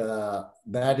 and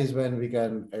that is when we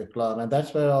can climb. And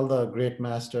that's where all the great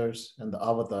masters and the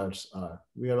avatars are.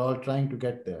 We are all trying to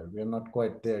get there. We are not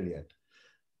quite there yet.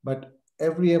 But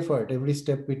every effort, every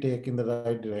step we take in the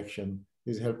right direction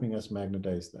is helping us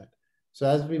magnetize that. So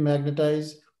as we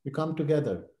magnetize, we come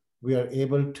together. We are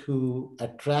able to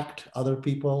attract other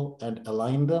people and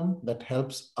align them. That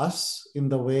helps us in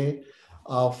the way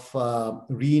of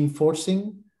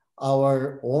reinforcing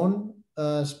our own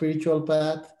spiritual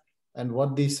path. And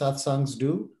what these satsangs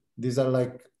do, these are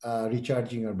like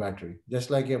recharging your battery. Just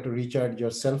like you have to recharge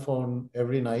your cell phone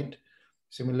every night,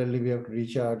 similarly, we have to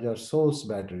recharge our soul's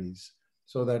batteries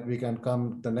so that we can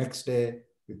come the next day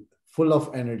with full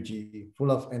of energy,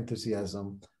 full of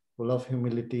enthusiasm, full of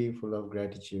humility, full of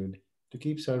gratitude to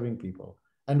keep serving people.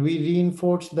 And we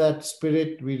reinforce that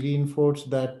spirit, we reinforce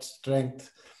that strength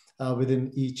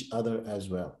within each other as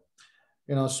well.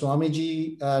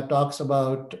 Swamiji talks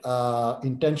about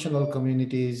intentional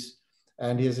communities,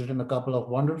 and he has written a couple of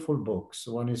wonderful books.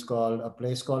 One is called A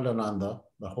Place Called Ananda,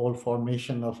 the whole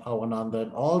formation of how Ananda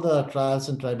and all the trials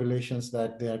and tribulations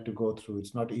that they had to go through.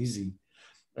 It's not easy.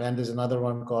 And there's another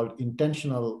one called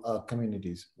Intentional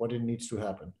Communities, what it needs to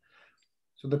happen.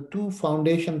 So the two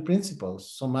foundation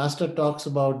principles. So Master talks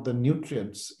about the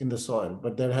nutrients in the soil,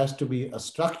 but there has to be a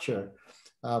structure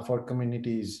for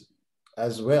communities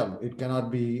as well. It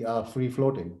cannot be free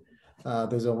floating.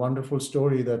 There's a wonderful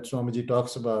story that Swamiji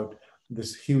talks about,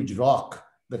 this huge rock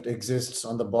that exists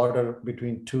on the border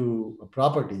between two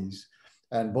properties,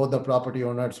 and both the property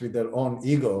owners, with their own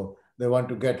ego, they want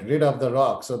to get rid of the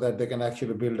rock so that they can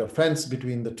actually build a fence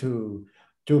between the two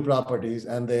properties,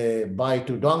 and they buy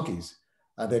two donkeys.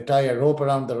 They tie a rope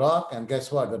around the rock, and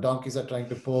guess what? The donkeys are trying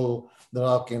to pull the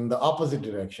rock in the opposite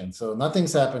direction. So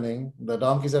nothing's happening. The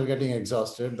donkeys are getting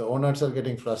exhausted. The owners are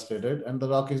getting frustrated, and the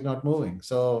rock is not moving.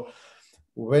 So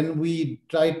when we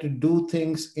try to do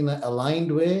things in an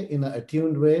aligned way, in an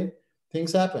attuned way,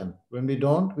 things happen. When we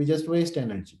don't, we just waste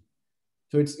energy.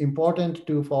 So it's important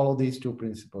to follow these two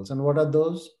principles. And what are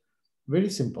those? Very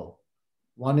simple.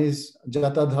 One is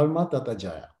Jata Dharma Tata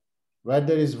Jaya. Where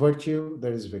there is virtue,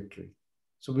 there is victory.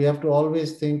 So we have to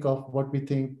always think of what we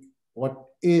think, what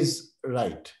is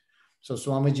right. So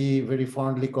Swamiji very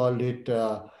fondly called it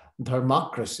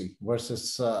dharmocracy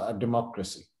versus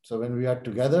democracy. So when we are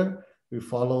together, we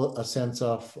follow a sense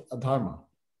of dharma.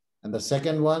 And the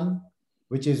second one,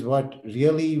 which is what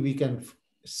really we can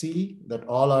see that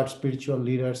all our spiritual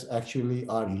leaders actually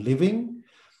are living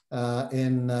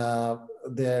in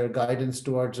their guidance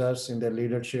towards us, in their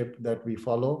leadership that we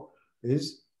follow,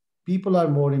 is people are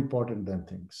more important than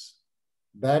things.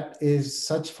 That is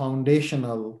such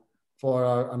foundational for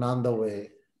our Ananda way,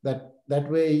 that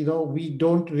way, we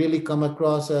don't really come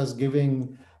across as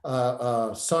giving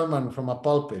a sermon from a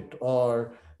pulpit,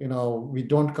 or, we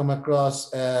don't come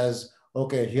across as,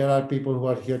 okay, here are people who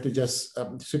are here to just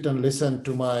sit and listen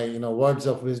to my, words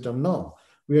of wisdom. No,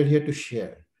 we are here to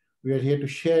share. We are here to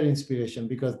share inspiration,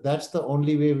 because that's the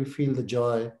only way we feel the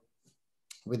joy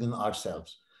within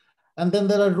ourselves. And then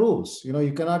there are rules.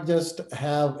 You cannot just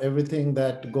have everything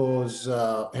that goes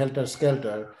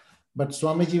helter-skelter. But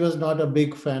Swamiji was not a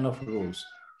big fan of rules.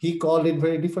 He called it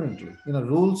very differently.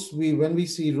 Rules, when we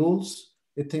see rules,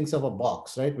 it thinks of a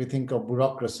box, right? We think of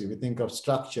bureaucracy, we think of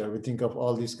structure, we think of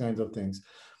all these kinds of things.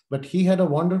 But he had a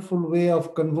wonderful way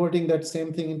of converting that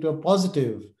same thing into a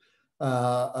positive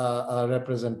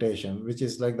representation, which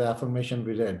is like the affirmation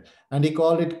we read. And he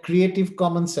called it creative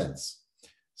common sense.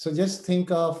 So just think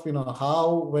of,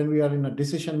 how when we are in a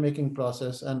decision-making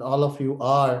process, and all of you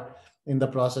are in the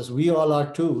process, we all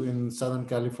are too in Southern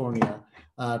California,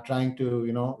 trying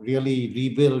to, really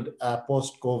rebuild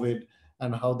post-COVID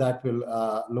and how that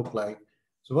will look like.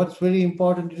 So what's very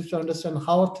important is to understand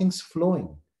how are things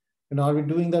flowing? Are we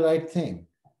doing the right thing?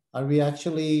 Are we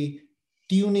actually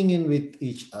tuning in with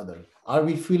each other? Are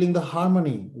we feeling the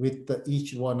harmony with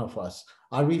each one of us?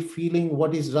 Are we feeling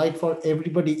what is right for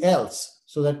everybody else,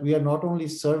 so that we are not only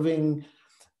serving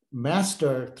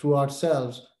master through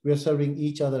ourselves, we are serving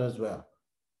each other as well?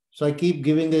 So I keep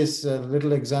giving this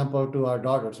little example to our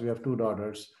daughters. We have 2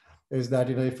 daughters. Is that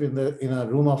if in a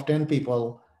room of 10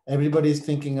 people, everybody is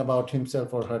thinking about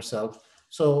himself or herself.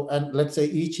 So, and let's say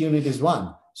each unit is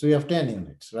 1, so we have 10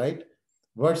 units, right?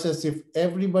 Versus if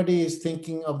everybody is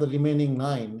thinking of the remaining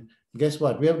 9, guess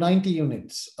what? We have 90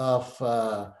 units of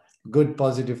good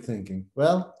positive thinking.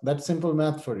 Well, that's simple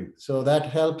math for you. So that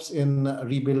helps in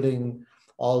rebuilding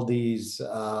all these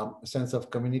sense of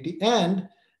community. And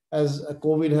as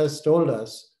COVID has told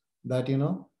us that,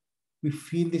 we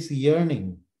feel this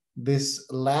yearning, this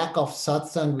lack of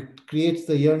satsang, which creates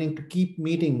the yearning to keep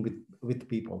meeting with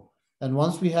people. And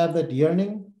once we have that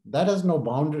yearning, that has no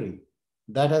boundary,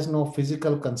 that has no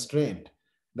physical constraint,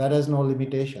 that has no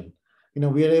limitation.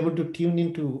 We are able to tune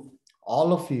into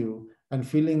all of you and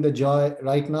feeling the joy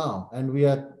right now. And we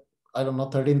are, I don't know,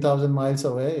 13,000 miles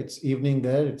away. It's evening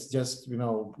there. It's just,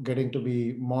 getting to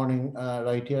be morning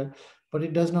right here. But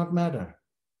it does not matter.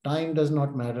 Time does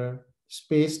not matter.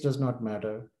 Space does not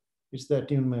matter. It's the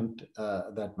attunement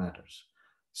that matters.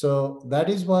 So that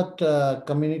is what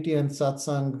community and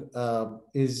satsang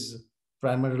is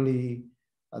primarily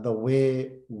the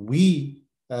way we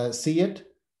see it,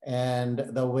 and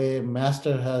the way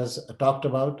Master has talked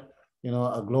about,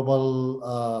 a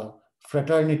global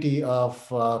fraternity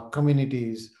of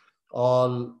communities,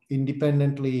 all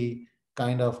independently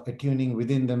kind of attuning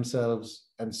within themselves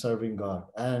and serving God.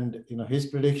 And his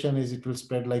prediction is it will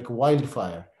spread like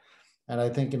wildfire. And I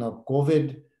think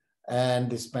COVID and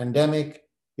this pandemic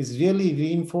is really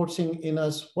reinforcing in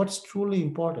us what's truly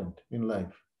important in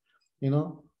life.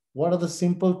 What are the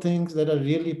simple things that are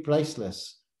really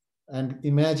priceless? And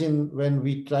imagine when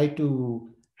we try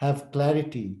to have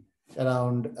clarity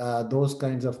around those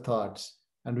kinds of thoughts,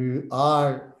 and we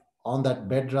are on that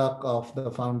bedrock of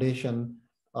the foundation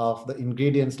of the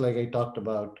ingredients, like I talked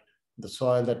about, the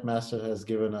soil that Master has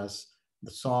given us,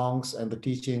 the songs and the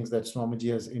teachings that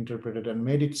Swamiji has interpreted and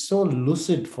made it so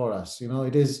lucid for us.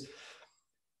 It is,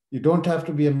 you don't have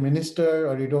to be a minister,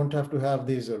 or you don't have to have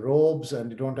these robes,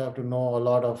 and you don't have to know a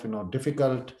lot of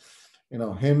difficult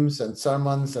hymns and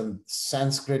sermons and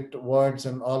Sanskrit words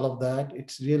and all of that.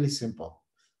 It's really simple.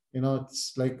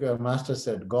 It's like Master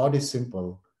said, God is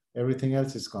simple, everything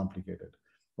else is complicated.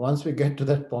 Once we get to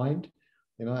that point,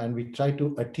 and we try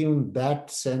to attune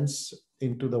that sense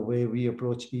into the way we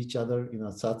approach each other in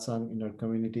our satsang, in our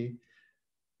community,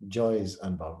 joy is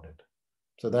unbounded.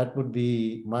 So that would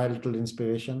be my little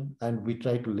inspiration. And we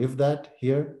try to live that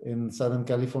here in Southern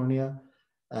California,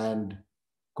 and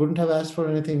couldn't have asked for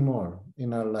anything more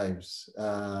in our lives,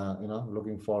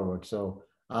 looking forward. So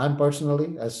I'm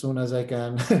personally, as soon as I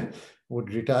can,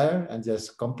 would retire and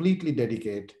just completely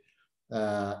dedicate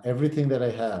everything that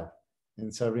I have in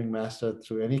serving Master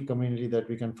through any community that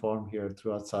we can form here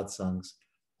through our satsangs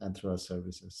and through our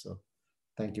services. So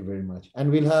thank you very much.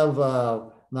 And we'll have,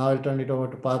 now I'll turn it over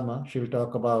to Padma. She'll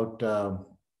talk about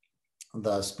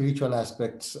the spiritual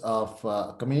aspects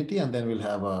of community, and then we'll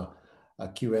have a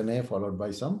Q&A followed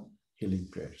by some healing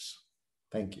prayers.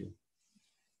 Thank you.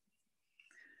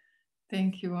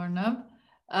 Thank you, Arnab.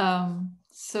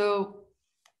 So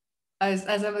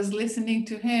as I was listening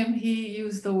to him, he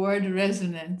used the word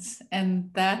resonance, and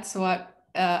that's what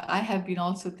I have been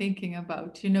also thinking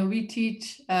about. We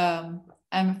teach, I'm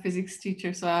a physics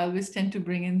teacher, so I always tend to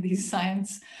bring in these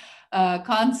science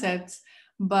concepts.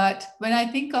 But when I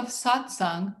think of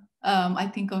satsang, I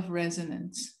think of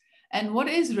resonance. And what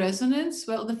is resonance?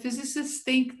 Well, the physicists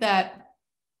think that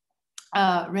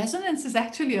resonance is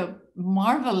actually a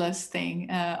marvelous thing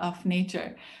of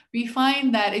nature. We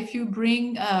find that if you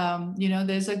bring,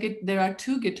 there are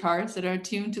 2 guitars that are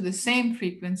tuned to the same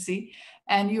frequency,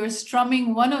 and you're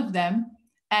strumming one of them,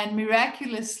 and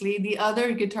miraculously the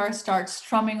other guitar starts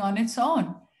strumming on its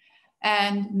own.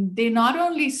 And they not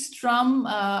only strum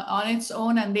on its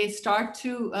own, and they start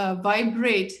to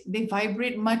vibrate, they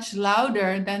vibrate much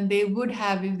louder than they would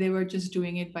have if they were just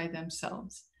doing it by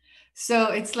themselves.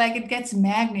 So it's like it gets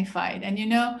magnified. And you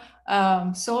know,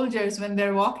 soldiers, when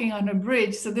they're walking on a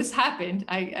bridge, so this happened,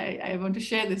 I want to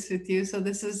share this with you. So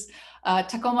this is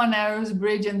Tacoma Narrows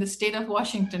Bridge in the state of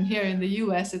Washington here in the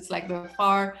US. It's like the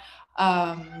far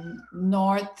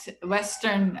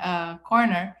northwestern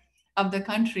corner of the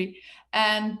country.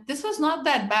 And this was not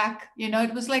that back, you know,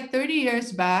 it was like 30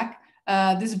 years back.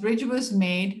 This bridge was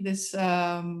made, this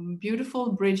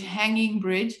beautiful bridge, hanging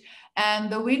bridge,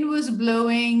 and the wind was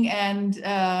blowing, and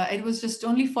it was just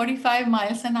only 45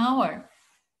 miles an hour.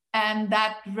 And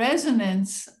that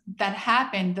resonance that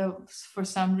happened, for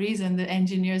some reason, the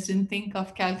engineers didn't think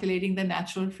of calculating the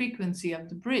natural frequency of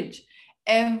the bridge.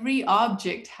 Every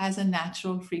object has a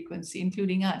natural frequency,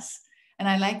 including us. And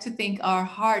I like to think our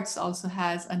hearts also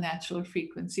has a natural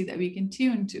frequency that we can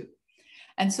tune to.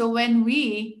 And so when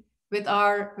we, with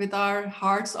our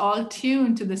hearts all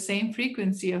tuned to the same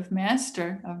frequency of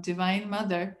Master, of Divine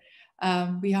Mother,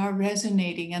 we are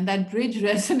resonating. And that bridge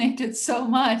resonated so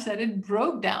much that it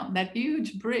broke down. That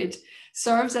huge bridge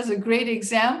serves as a great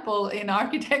example in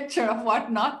architecture of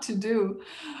what not to do.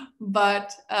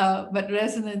 But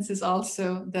resonance is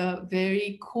also the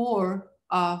very core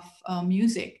of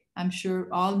music. I'm sure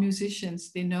all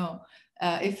musicians, they know,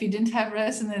 if we didn't have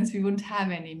resonance, we wouldn't have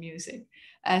any music.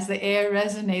 As the air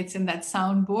resonates in that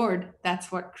soundboard,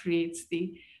 that's what creates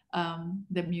the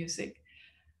music.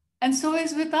 And so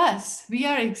is with us. We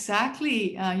are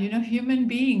exactly, you know, human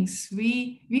beings.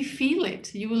 We feel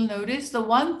it. You will notice the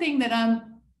one thing that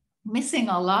I'm missing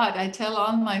a lot, I tell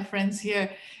all my friends here,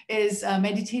 is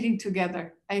meditating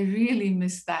together. I really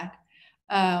miss that.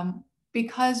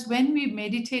 Because when we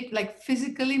meditate, like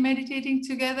physically meditating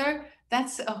together,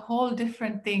 that's a whole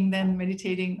different thing than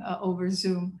meditating over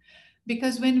Zoom.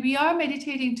 Because when we are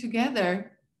meditating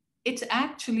together, it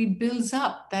actually builds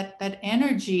up that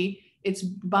energy. It's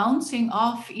bouncing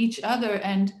off each other.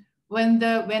 And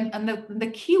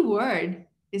the key word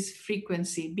is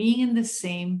frequency, being in the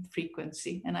same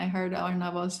frequency. And I heard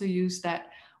Arnab also use that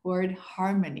word,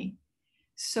 harmony.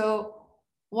 So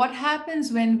what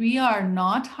happens when we are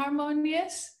not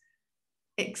harmonious?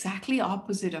 Exactly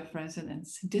opposite of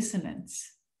resonance,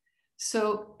 dissonance.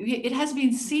 So it has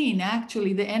been seen,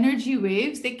 actually, the energy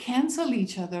waves, they cancel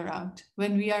each other out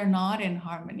when we are not in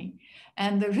harmony.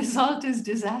 And the result is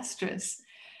disastrous.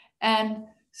 And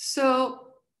so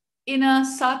in a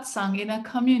satsang, in a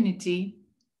community,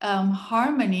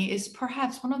 harmony is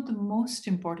perhaps one of the most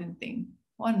important things.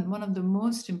 One of the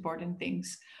most important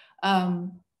things.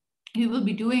 We will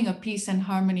be doing a peace and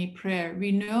harmony prayer.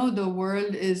 We know the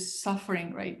world is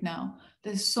suffering right now.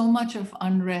 There's so much of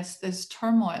unrest, there's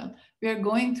turmoil. We are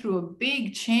going through a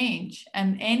big change,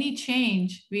 and any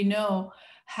change we know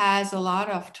has a lot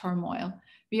of turmoil.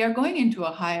 We are going into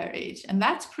a higher age, and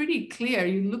that's pretty clear.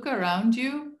 You look around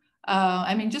you,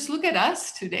 I mean, just look at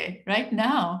us today, right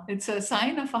now. It's a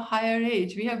sign of a higher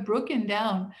age. We have broken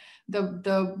down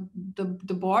the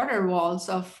border walls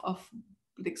of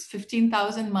like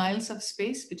 15,000 miles of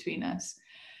space between us.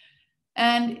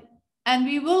 And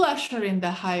we will usher in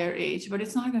the higher age, but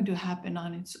it's not going to happen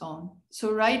on its own.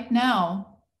 So right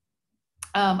now,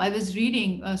 I was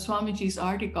reading Swamiji's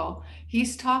article.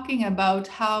 He's talking about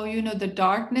how, you know, the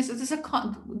darkness,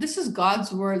 this is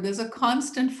God's word. There's a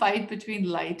constant fight between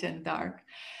light and dark.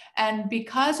 And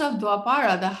because of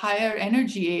Dwapara, the higher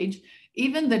energy age,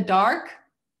 even the dark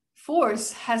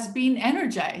force has been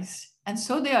energized. And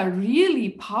so they are really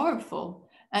powerful.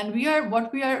 And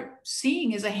what we are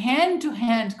seeing is a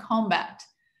hand-to-hand combat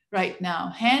right now,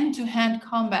 hand-to-hand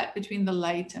combat between the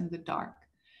light and the dark.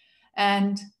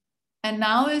 And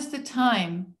now is the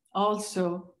time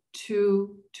also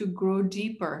to grow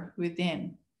deeper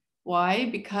within. Why?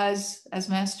 Because as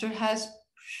Master has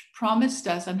promised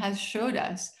us and has showed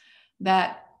us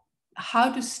that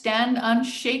how to stand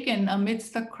unshaken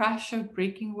amidst the crash of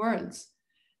breaking worlds.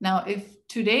 Now, if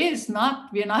today is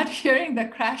not, we're not hearing the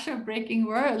crash of breaking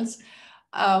worlds,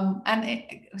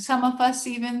 some of us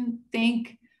even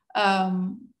think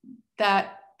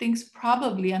that things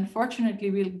probably, unfortunately,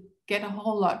 will get a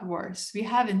whole lot worse. We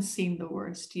haven't seen the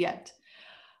worst yet.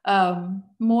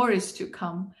 More is to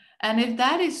come. And if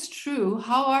that is true,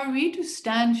 how are we to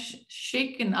stand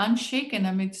unshaken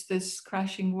amidst this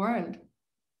crashing world?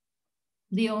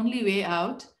 The only way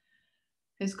out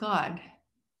is God,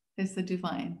 is the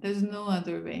divine. There's no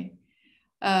other way.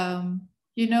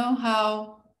 You know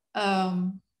how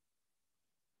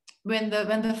when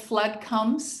the flood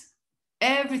comes,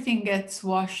 everything gets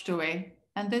washed away.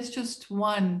 And there's just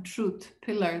one truth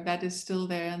pillar that is still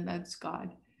there, and that's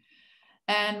God.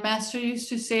 And Master used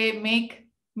to say,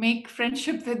 make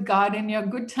friendship with God in your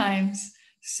good times.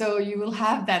 So you will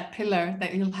have that pillar,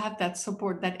 that you'll have that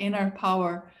support, that inner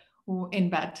power in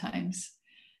bad times.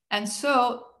 And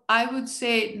so I would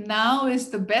say now is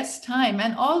the best time.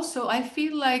 And also I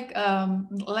feel like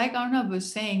Arnab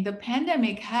was saying, the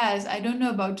pandemic has, I don't know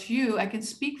about you, I can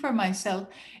speak for myself,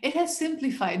 it has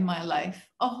simplified my life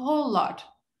a whole lot.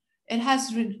 It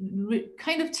has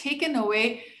kind of taken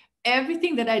away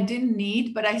everything that I didn't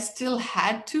need, but I still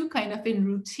had to, kind of in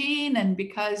routine. And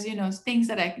because, you know, things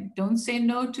that I don't say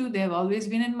no to, they've always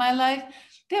been in my life,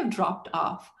 they've dropped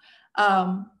off.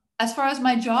 As far as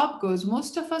my job goes,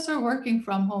 most of us are working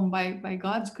from home. By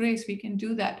God's grace, we can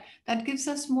do that. That gives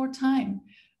us more time.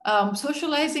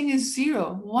 Socializing is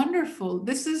zero. Wonderful.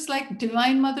 This is like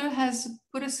Divine Mother has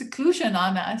put a seclusion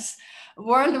on us,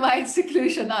 worldwide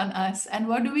seclusion on us. And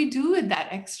what do we do with that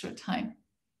extra time?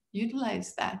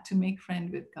 Utilize that to make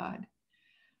friend with God.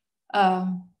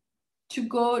 To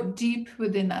go deep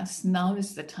within us, now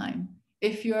is the time.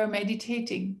 If you are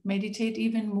meditating, meditate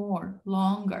even more,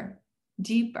 longer,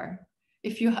 deeper.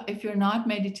 If you're not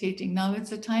meditating, now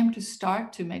it's the time to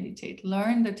start to meditate,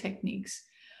 learn the techniques.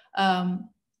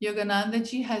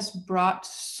 Yoganandaji has brought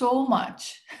so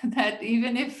much that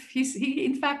even if he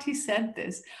said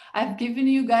this, I've given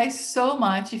you guys so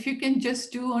much. If you can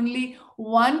just do only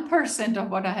 1% of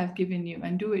what I have given you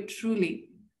and do it truly,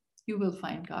 you will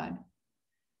find God.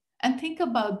 And think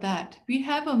about that. We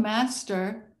have a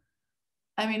master.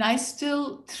 I mean, I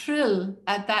still thrill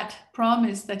at that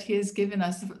promise that he has given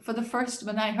us.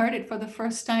 When I heard it for the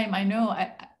first time, I know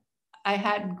I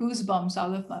had goosebumps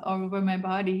all over my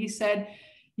body. He said,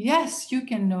 yes, you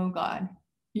can know God.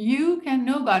 You can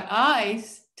know God.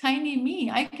 Tiny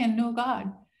me, I can know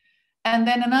God. And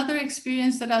then another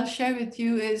experience that I'll share with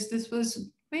you is, this was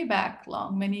way back,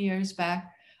 many years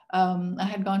back. I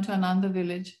had gone to Ananda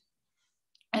village,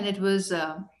 and it was,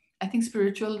 I think,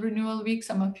 Spiritual Renewal Week.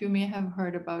 Some of you may have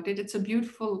heard about it. It's a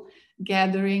beautiful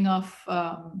gathering of,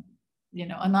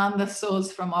 Ananda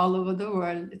souls from all over the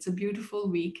world. It's a beautiful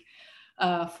week,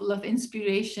 full of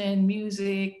inspiration,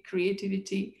 music,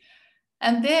 creativity.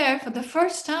 And there, for the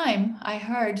first time, I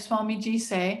heard Swamiji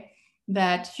say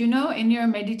that, in your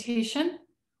meditation,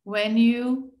 when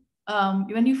you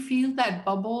feel that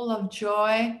bubble of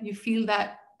joy, you feel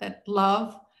that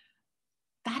love,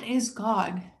 that is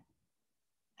God.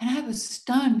 And I was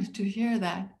stunned to hear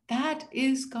that. That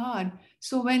is God.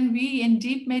 So when we, in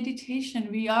deep meditation,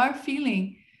 we are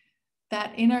feeling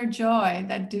that inner joy,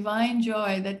 that divine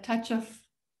joy, that touch of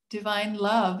divine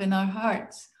love in our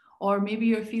hearts, or maybe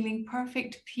you're feeling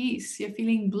perfect peace, you're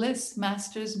feeling bliss,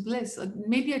 master's bliss, or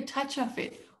maybe a touch of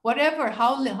it, whatever,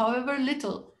 however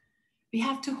little, we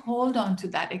have to hold on to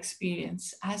that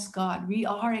experience as God. We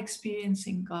are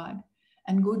experiencing God,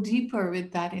 and go deeper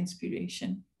with that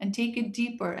inspiration and take it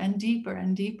deeper and deeper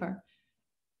and deeper.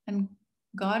 And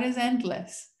God is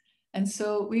endless. And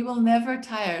so we will never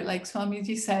tire. Like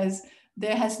Swamiji says,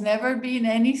 there has never been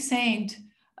any saint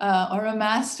or a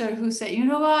master who said, you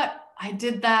know what, I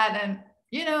did that and,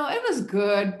 it was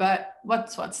good, but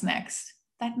what's next?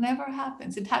 That never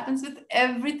happens. It happens with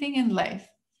everything in life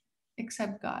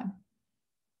except God.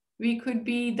 We could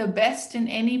be the best in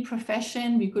any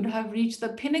profession. We could have reached the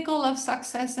pinnacle of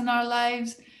success in our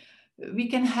lives. We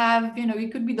can have, we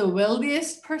could be the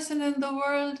wealthiest person in the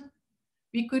world.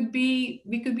 We could be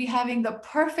having the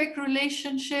perfect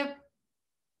relationship,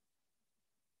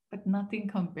 but nothing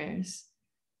compares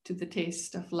to the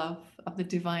taste of love, of the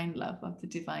divine love, of the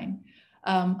divine.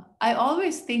 I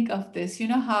always think of this,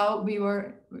 how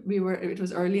it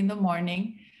was early in the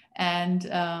morning, and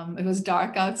it was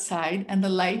dark outside, and the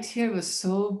light here was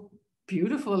so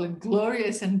beautiful and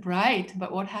glorious and bright.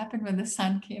 But what happened when the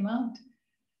sun came out?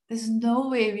 There's no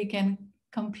way we can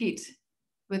compete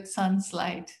with sun's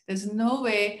light. There's no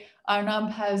way. Arnab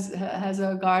has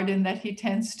a garden that he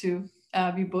tends to.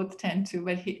 We both tend to,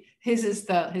 but his is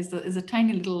a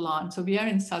tiny little lawn. So we are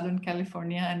in Southern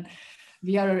California, and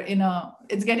we are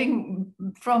it's getting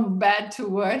from bad to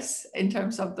worse in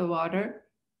terms of the water.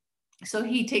 So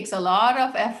he takes a lot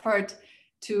of effort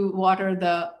to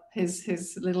water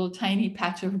his little tiny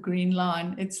patch of green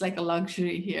lawn. It's like a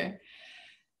luxury here.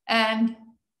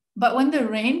 But when the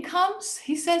rain comes,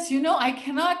 he says, I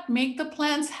cannot make the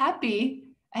plants happy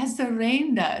as the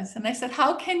rain does. And I said,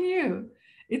 how can you?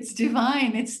 It's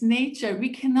divine, it's nature. We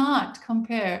cannot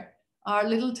compare our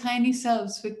little tiny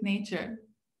selves with nature.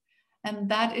 And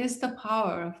that is the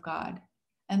power of God.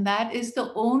 And that is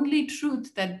the only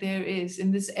truth that there is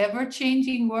in this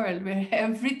ever-changing world where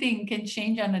everything can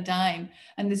change on a dime.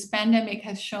 And this pandemic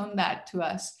has shown that to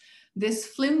us. This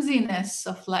flimsiness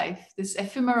of life, this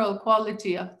ephemeral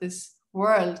quality of this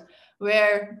world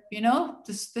where, you know,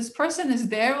 this person is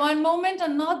there one moment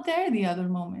and not there the other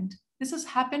moment. This has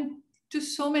happened to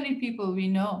so many people we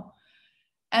know.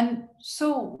 And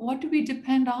so what do we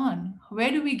depend on?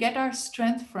 Where do we get our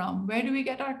strength from? Where do we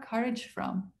get our courage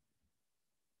from?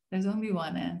 There's only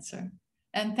one answer.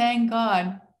 And thank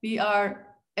God we are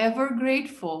ever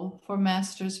grateful for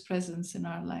Master's presence in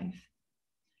our life.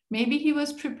 Maybe he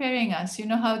was preparing us. You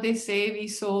know how they say we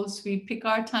souls, we pick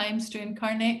our times to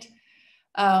incarnate.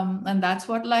 And that's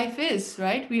what life is,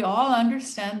 right? We all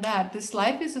understand that. This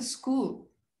life is a school.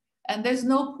 And there's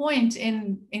no point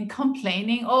in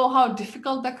complaining, oh, how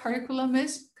difficult the curriculum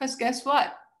is, because guess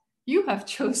what? You have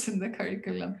chosen the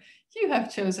curriculum. You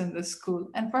have chosen the school.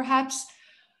 And perhaps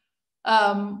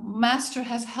Master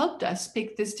has helped us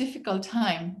pick this difficult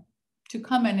time to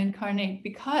come and incarnate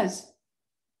because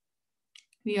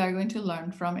we are going to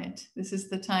learn from it. This is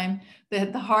the time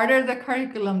that the harder the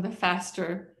curriculum, the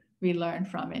faster we learn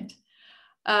from it.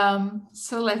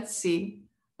 So let's see.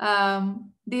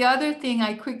 The other thing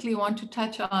I quickly want to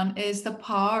touch on is the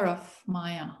power of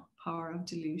Maya, power of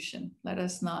delusion. Let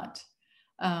us not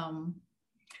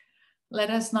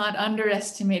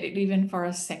underestimate it even for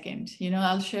a second. You know,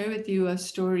 I'll share with you a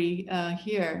story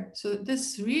here. So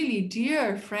this really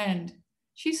dear friend,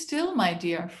 she's still my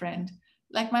dear friend,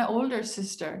 like my older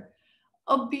sister,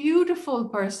 a beautiful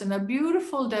person, a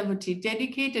beautiful devotee,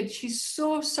 dedicated. She's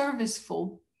so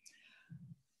serviceful.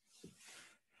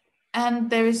 And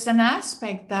there is an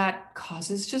aspect that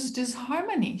causes just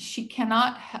disharmony. She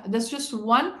cannot, there's just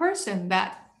one person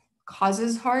that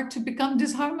causes her to become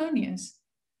disharmonious.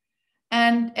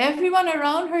 And everyone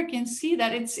around her can see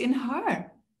that it's in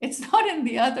her. It's not in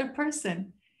the other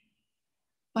person.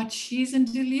 But she's in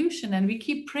delusion and we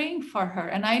keep praying for her.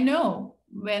 And I know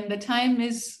when the time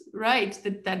is right,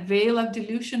 that veil of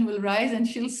delusion will rise and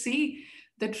she'll see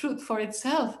the truth for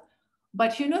itself.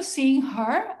 But you know, seeing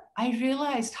her, I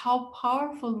realized how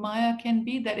powerful Maya can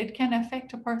be, that it can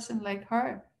affect a person like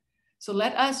her. So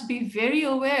let us be very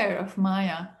aware of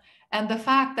Maya and the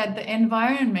fact that the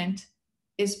environment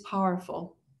is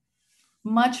powerful,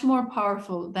 much more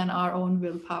powerful than our own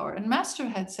willpower. And Master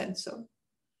had said so.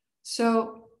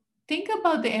 So think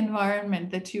about the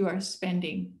environment that you are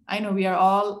spending. I know we are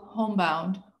all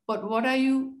homebound, but what are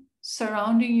you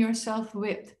surrounding yourself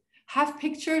with? Have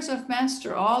pictures of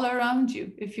Master all around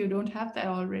you if you don't have that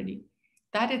already.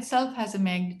 That itself has a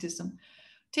magnetism.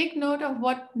 Take note of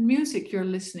what music you're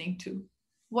listening to.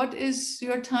 What is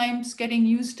your times getting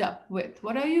used up with?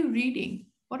 What are you reading?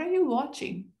 What are you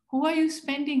watching? Who are you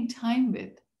spending time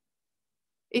with?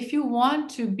 If you want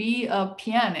to be a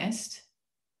pianist,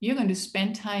 you're going to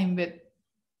spend time with,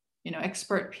 you know,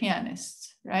 expert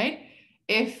pianists, right?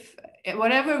 If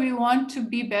whatever we want to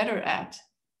be better at,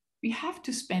 we have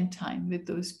to spend time with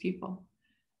those people.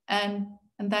 And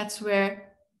that's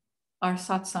where our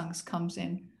satsangs comes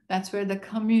in. That's where the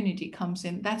community comes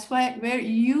in. That's where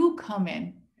you come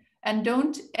in. And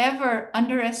don't ever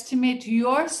underestimate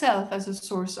yourself as a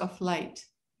source of light.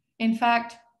 In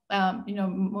fact, you know,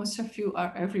 most of you,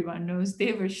 or everyone knows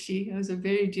Devarshi, who's a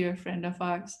very dear friend of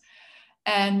ours.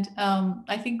 And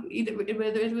I think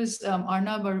whether it was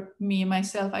Arnab or me,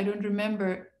 myself, I don't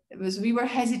remember. We were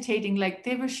hesitating, like,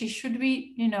 Devarshi, should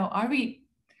we, you know, are we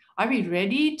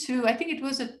ready to, I think it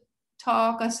was a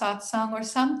talk, a satsang or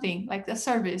something, like a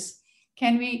service.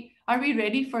 Are we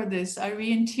ready for this? Are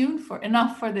we in tune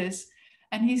enough for this?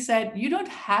 And he said, you don't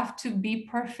have to be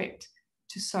perfect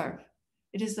to serve.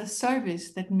 It is the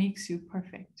service that makes you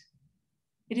perfect.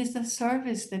 It is the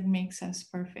service that makes us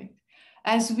perfect.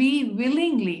 As we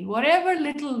willingly, whatever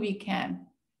little we can,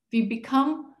 we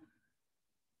become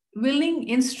willing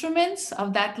instruments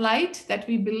of that light that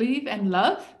we believe and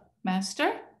love,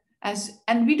 Master,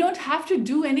 and we don't have to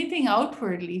do anything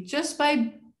outwardly, just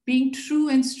by being true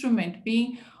instrument,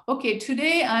 being, okay,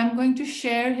 today I'm going to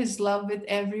share his love with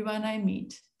everyone I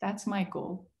meet. That's my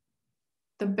goal.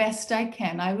 The best I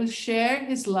can. I will share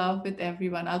his love with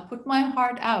everyone. I'll put my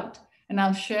heart out and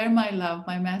I'll share my love,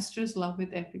 my Master's love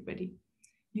with everybody.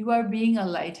 You are being a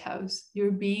lighthouse.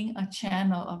 You're being a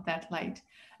channel of that light.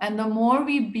 And the more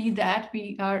we be that,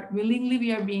 we are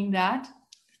being that,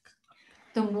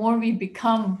 the more we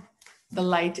become the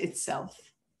light itself.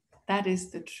 That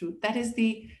is the truth. That is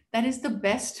the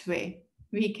best way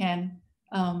we can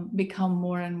become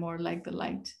more and more like the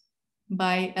light,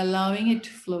 by allowing it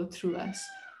to flow through us.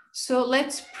 So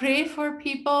let's pray for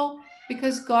people,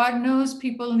 because God knows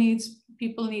people need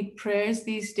People need prayers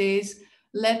these days.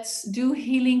 Let's do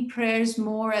healing prayers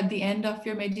more at the end of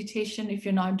your meditation if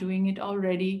you're not doing it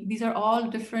already. These are all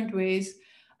different ways.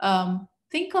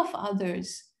 Think of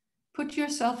others. Put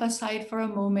yourself aside for a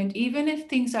moment, even if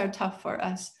things are tough for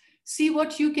us. See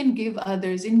what you can give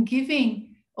others. In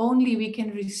giving, only we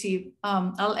can receive.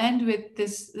 I'll end with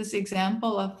this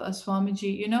example of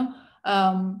Swamiji. You know,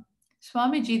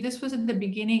 Swamiji, this was at the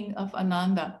beginning of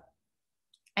Ananda.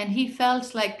 And he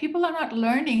felt like people are not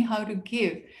learning how to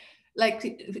give. Like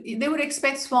they would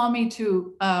expect Swami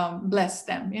to bless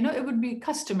them. You know, it would be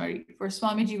customary for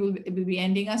Swamiji will be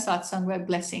ending a satsang by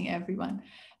blessing everyone.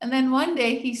 And then one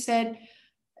day he said,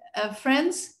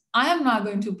 friends, I am not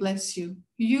going to bless you.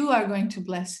 You are going to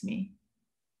bless me.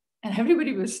 And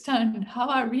everybody was stunned. How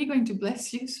are we going to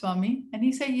bless you, Swami? And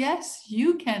he said, yes,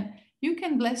 you can. You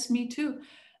can bless me too.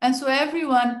 And so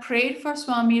everyone prayed for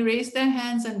Swami, raised their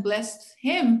hands and blessed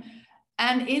him.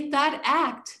 And in that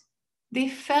act, they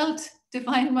felt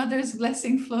Divine Mother's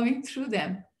blessing flowing through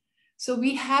them. So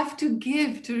we have to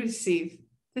give to receive.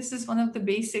 This is one of the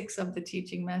basics of the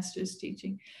teaching, Master's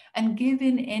teaching. And give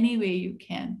in any way you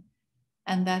can.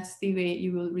 And that's the way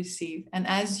you will receive. And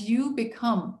as you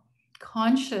become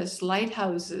conscious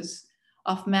lighthouses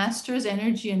of Master's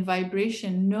energy and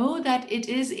vibration, know that it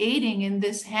is aiding in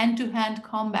this hand-to-hand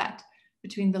combat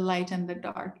between the light and the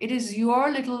dark. It is your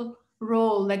little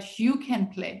role that you can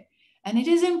play. And it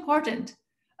is important.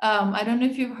 I don't know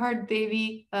if you've heard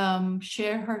Devi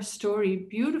share her story,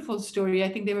 beautiful story. I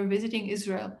think they were visiting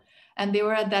Israel and they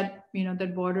were at that, you know,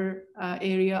 that border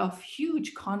area of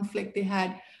huge conflict. They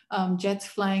had jets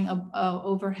flying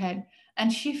overhead.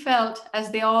 And she felt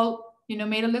as they all, you know,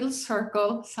 made a little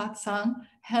circle, satsang,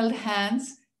 held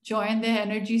hands, joined their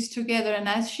energies together. And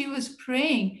as she was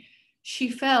praying,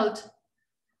 she felt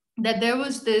that there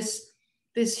was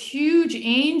this huge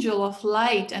angel of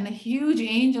light and a huge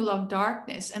angel of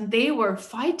darkness, and they were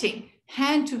fighting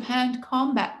hand-to-hand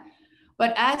combat.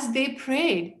 But as they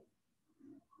prayed,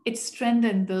 it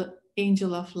strengthened the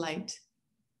angel of light.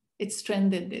 It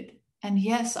strengthened it. And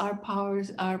yes, our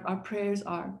prayers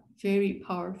are very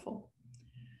powerful.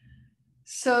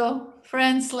 So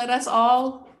friends, let us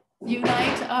all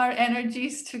unite our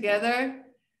energies together.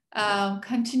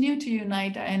 Continue to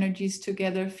unite our energies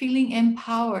together, feeling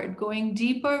empowered, going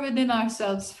deeper within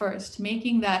ourselves first,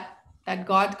 making that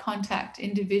God contact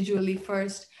individually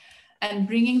first, and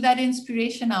bringing that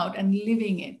inspiration out and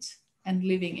living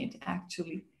it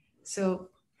actually. So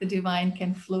the divine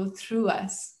can flow through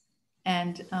us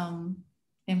and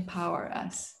empower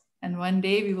us. And one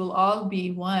day we will all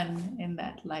be one in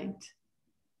that light.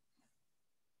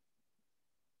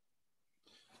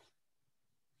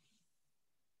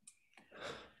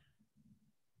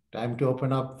 Time to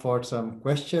open up for some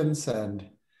questions and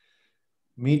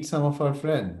meet some of our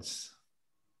friends.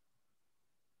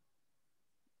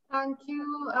 Thank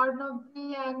you,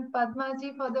 Arnabji and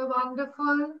Padmaji, for the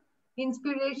wonderful,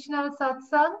 inspirational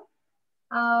satsang.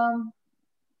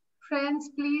 Friends,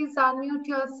 please unmute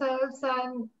yourselves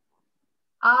and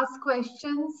ask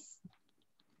questions.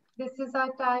 This is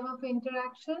our time of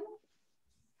interaction.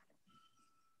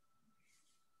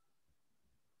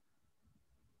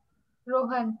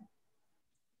 Rohan.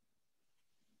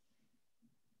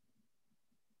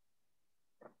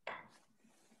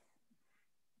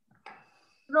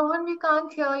 Rohan, we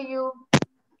can't hear you.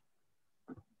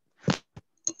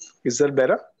 Is that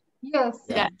better? Yes.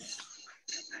 Yes.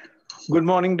 Good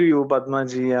morning to you, Padma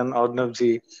ji and Arnab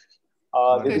ji.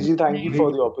 Devi, thank you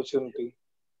for the opportunity.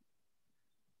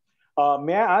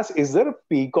 May I ask, is there a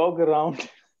peacock around?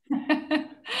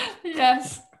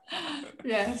 Yes.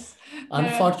 Yes.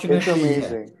 Unfortunately, it's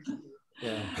amazing.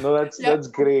 Yeah. No, that's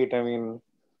great. I mean,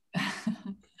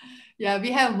 yeah,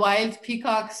 we have wild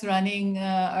peacocks running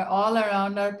all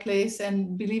around our place,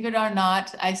 and believe it or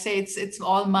not, I say it's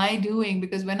all my doing,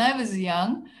 because when I was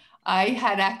young, I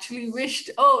had actually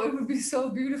wished, oh, it would be so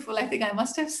beautiful. I think I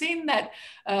must have seen that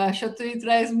Shatrujit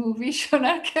Rai's movie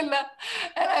Shonar Killa,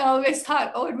 and I always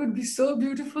thought, oh, it would be so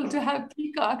beautiful to have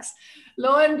peacocks.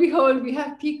 Lo and behold, we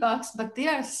have peacocks, but they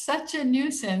are such a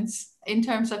nuisance in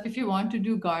terms of if you want to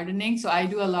do gardening. So I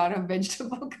do a lot of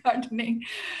vegetable gardening.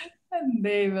 And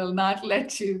they will not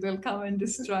let you. They'll come and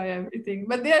destroy everything.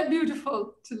 But they are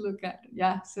beautiful to look at.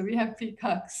 Yeah, so we have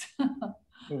peacocks.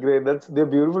 great. They're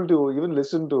beautiful to even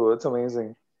listen to. It's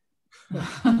amazing.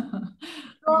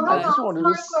 Rohan asked my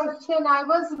question. I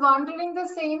was wondering the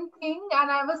same thing,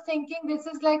 and I was thinking this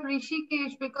is like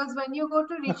Rishikesh, because when you go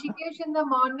to Rishikesh in the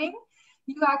morning,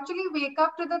 you actually wake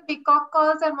up to the peacock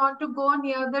calls and want to go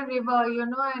near the river, you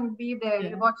know, and be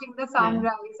there watching the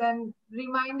sunrise, and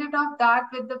reminded of that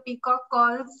with the peacock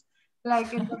calls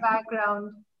like in the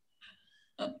background.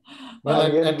 Well,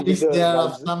 Again, at with least they the are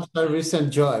of rise, some service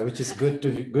and joy, which is good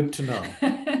to know.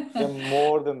 they're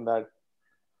more than that.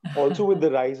 Also, with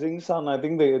the rising sun, I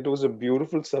think it was a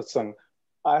beautiful satsang.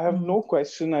 I have no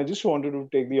question. I just wanted to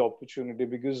take the opportunity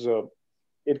because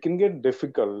it can get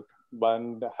difficult. But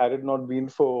had it not been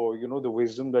for the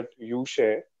wisdom that you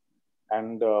share,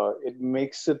 and it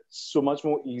makes it so much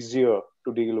more easier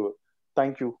to deal with.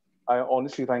 Thank you. I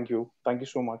honestly thank you. Thank you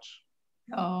so much.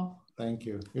 Oh, Thank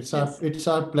you. It's It's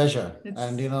our pleasure. it's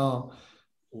And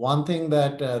one thing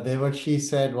that Devarshi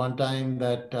said one time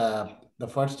that the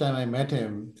first time I met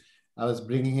him, I was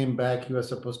bringing him back. He was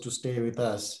supposed to stay with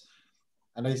us,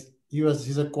 and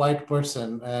he's a quiet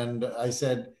person, and I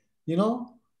said, you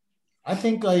know, I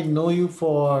think I know you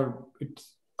for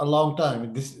it's a long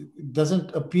time. It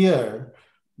doesn't appear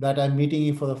that I'm meeting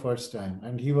you for the first time.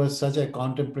 And he was such a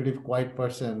contemplative, quiet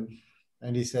person,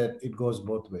 and he said it goes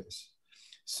both ways.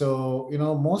 So,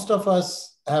 most of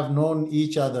us have known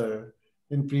each other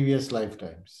in previous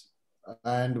lifetimes.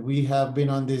 And we have been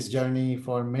on this journey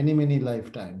for many, many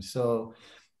lifetimes. So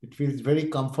it feels very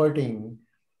comforting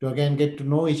to again get to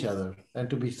know each other and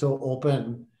to be so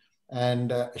open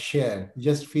and share.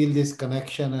 Just feel this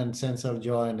connection and sense of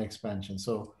joy and expansion.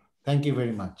 So thank you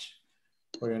very much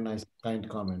for your nice, kind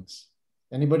comments.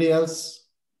 Anybody else?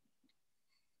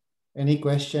 Any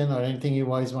question or anything you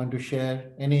guys want to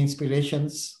share? Any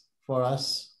inspirations for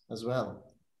us as well?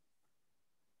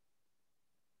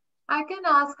 I can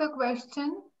ask a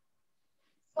question.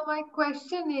 So my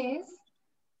question is,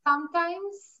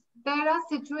 sometimes there are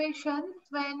situations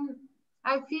when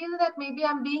I feel that maybe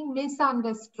I'm being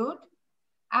misunderstood.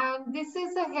 And this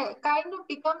is kind of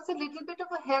becomes a little bit of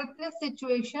a helpless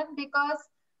situation because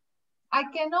I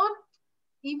cannot,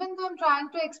 even though I'm trying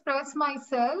to express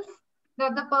myself,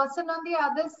 that the person on the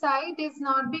other side is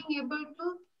not being able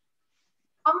to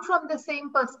come from the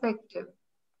same perspective.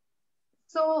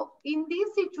 So in these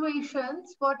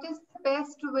situations, what is the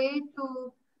best way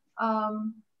to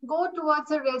go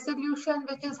towards a resolution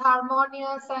which is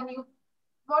harmonious, and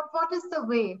what is the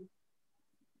way?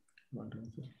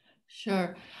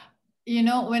 sure.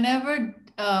 Whenever,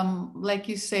 like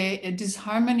you say, a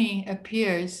disharmony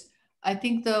appears, I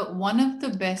think one of the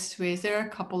best ways, there are a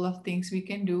couple of things we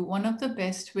can do. One of the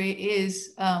best way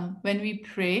is when we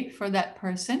pray for that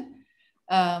person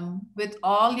with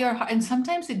all your heart. And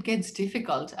sometimes it gets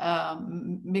difficult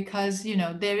because,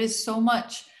 there is so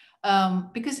much,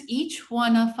 because each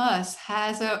one of us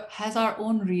has our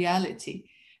own reality.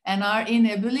 And our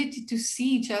inability to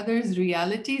see each other's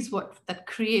reality is what that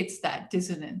creates that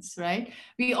dissonance, right?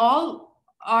 We all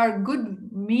are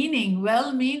good-meaning,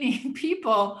 well-meaning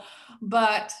people,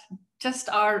 but it's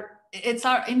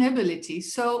our inability.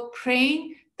 So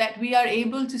praying that we are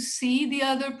able to see the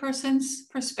other person's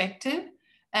perspective,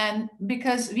 and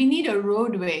because we need a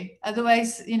roadway,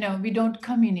 otherwise, we don't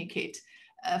communicate.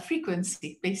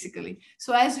 Frequency, basically.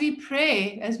 So as we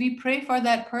pray for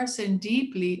that person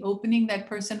deeply, opening that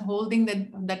person, holding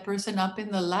that person up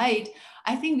in the light,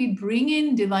 I think we bring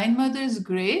in Divine Mother's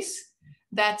grace,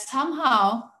 that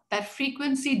somehow that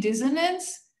frequency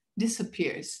dissonance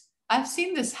disappears. I've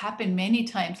seen this happen many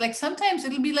times. Like sometimes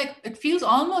it'll be like, it feels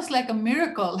almost like a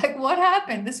miracle. Like, what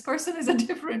happened? This person is a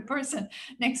different person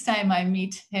next time I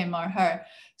meet him or her.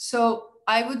 So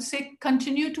I would say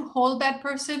continue to hold that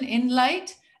person in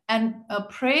light, and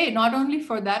pray not only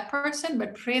for that person,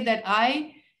 but pray that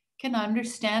I can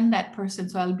understand that person,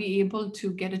 so I'll be able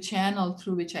to get a channel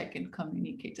through which I can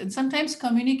communicate. And sometimes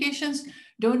communications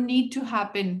don't need to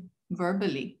happen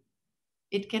verbally.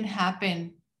 It can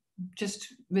happen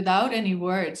just without any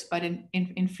words, but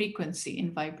in frequency,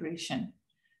 in vibration.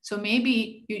 So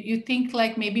maybe you think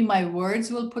like, maybe my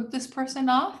words will put this person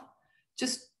off.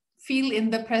 Just feel in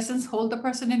the presence, hold the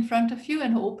person in front of you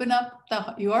and open up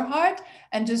your heart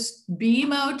and just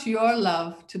beam out your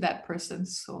love to that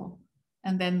person's soul.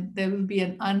 And then there will be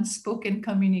an unspoken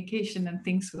communication and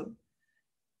things will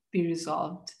be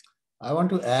resolved. I want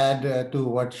to add to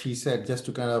what she said, just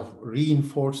to kind of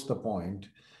reinforce the point.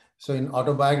 So in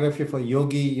Autobiography for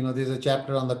Yogi, there's a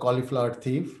chapter on the cauliflower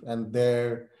thief, and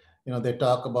there, they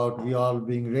talk about we all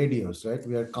being radios, right?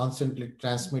 We are constantly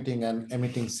transmitting and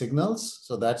emitting signals.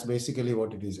 So that's basically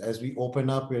what it is. As we open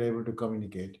up, we're able to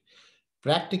communicate.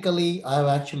 Practically, I've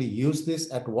actually used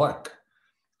this at work.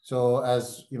 So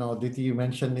as Diti, you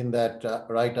mentioned in that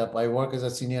write-up, I work as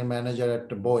a senior manager at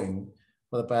Boeing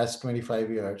for the past 25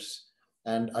 years.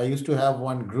 And I used to have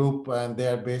one group, and they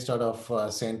are based out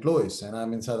of St. Louis, and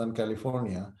I'm in Southern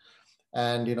California.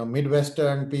 And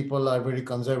Midwestern people are very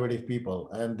conservative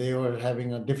people, and they were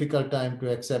having a difficult time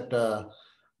to accept a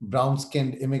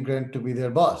brown-skinned immigrant to be their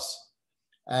boss.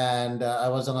 And I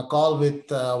was on a call with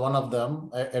one of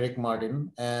them, Eric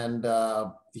Martin, and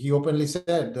he openly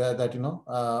said that,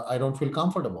 I don't feel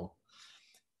comfortable.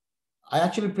 I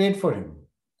actually prayed for him.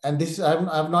 And this,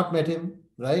 I've not met him,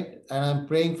 right? And I'm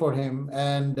praying for him.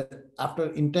 And after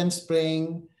intense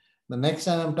praying, the next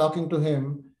time I'm talking to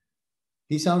him,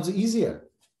 he sounds easier.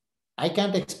 I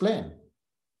can't explain.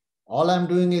 All I'm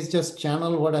doing is just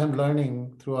channel what I'm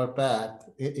learning through our path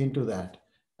into that.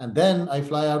 And then I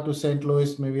fly out to St.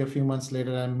 Louis, maybe a few months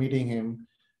later, I'm meeting him.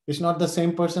 It's not the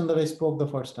same person that I spoke the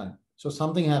first time. So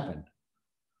something happened.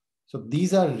 So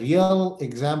these are real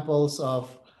examples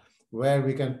of where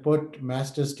we can put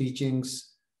master's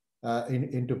teachings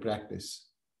into practice.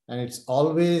 And it's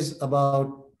always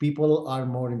about people are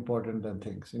more important than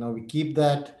things. We keep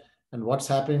that, and what's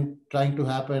happening, trying to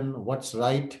happen, what's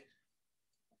right.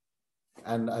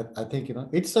 And I think,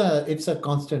 it's a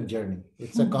constant journey.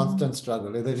 It's a constant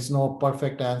struggle. There is no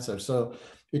perfect answer. So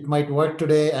it might work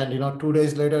today, and 2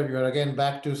 days later, you're again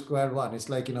back to square one. It's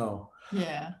like,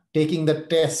 taking the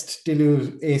test till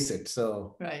you ace it.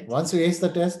 So once you ace the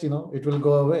test, it will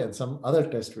go away and some other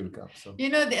test will come. So,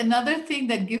 another thing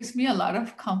that gives me a lot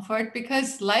of comfort,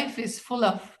 because life is full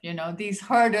of, these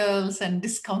hurdles and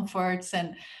discomforts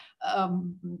and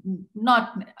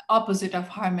not opposite of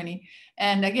harmony.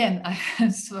 And again,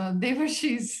 so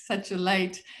Devarshi is such a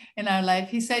light in our life.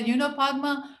 He said,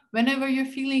 Padma, whenever you're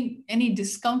feeling any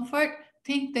discomfort,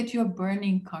 think that you're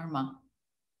burning karma.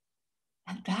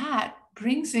 And that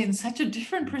brings in such a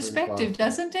different perspective,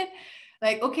 doesn't it?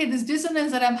 Like, okay, this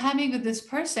dissonance that I'm having with this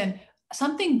person,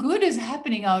 something good is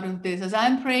happening out of this as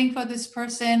I'm praying for this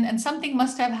person, and something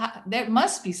must have, there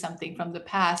must be something from the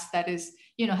past that is,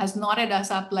 has knotted us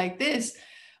up like this,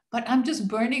 but I'm just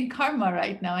burning karma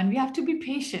right now. And we have to be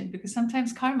patient because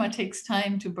sometimes karma takes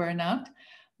time to burn out.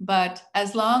 But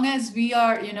as long as we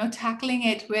are, tackling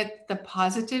it with the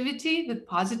positivity, with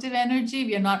positive energy,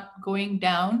 we are not going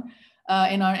down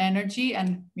in our energy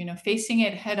and, facing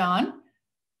it head on,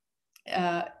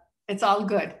 it's all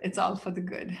good. It's all for the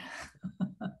good.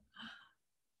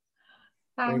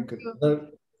 Thank you.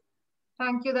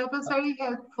 Thank you. That was very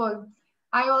helpful.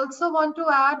 I also want to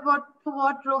add to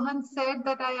what Rohan said,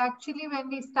 that I actually, when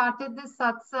we started this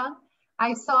satsang,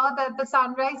 I saw that the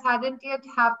sunrise hadn't yet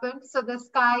happened. So the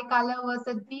sky color was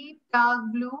a deep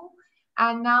dark blue.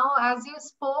 And now as you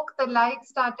spoke, the light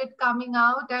started coming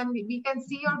out and we can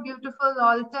see your beautiful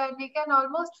altar, and we can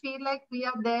almost feel like we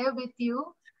are there with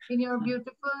you in your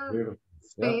beautiful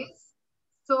space. Yeah.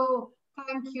 So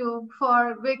thank you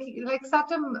for like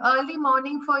such an early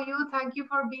morning for you. Thank you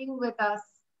for being with us.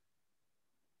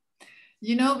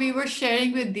 We were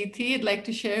sharing with Diti. I'd like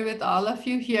to share with all of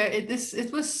you here.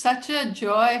 It was such a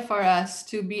joy for us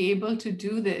to be able to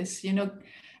do this.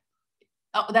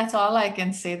 That's all I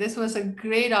can say. This was a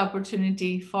great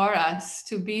opportunity for us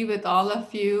to be with all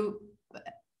of you.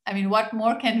 I mean, what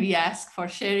more can we ask for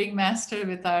sharing master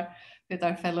with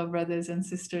our fellow brothers and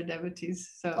sister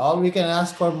devotees? So all we can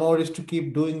ask for more is to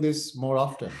keep doing this more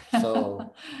often.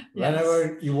 So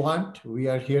whenever you want, we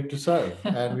are here to serve,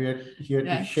 and we are here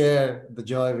to share the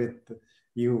joy with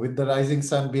you, with the rising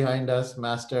sun behind us,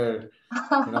 master,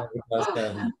 with us,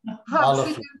 and all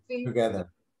of you together.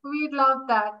 We'd love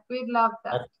that. We'd love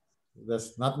that.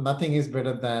 There's nothing is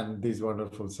better than these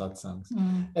wonderful satsangs.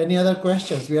 Any other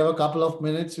questions? We have a couple of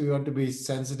minutes. We want to be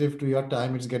sensitive to your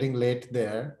time. It's getting late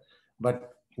there,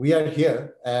 but we are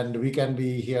here and we can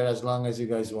be here as long as you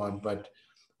guys want. But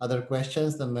other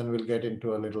questions, and then we'll get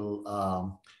into a little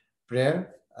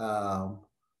prayer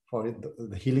for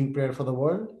the healing prayer for the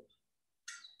world.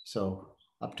 So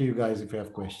up to you guys if you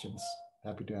have questions.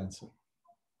 Happy to answer.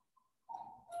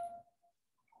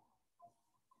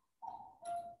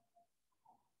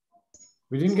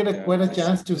 We didn't get quite a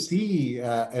chance to see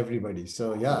everybody.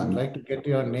 So I'd like to get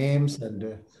your names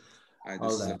and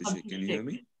all that. Abhishek. Can you hear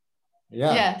me?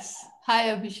 Yeah. Yes.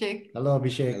 Hi, Abhishek. Hello,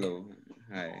 Abhishek. Hello.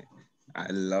 Hi. I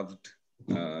loved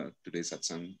today's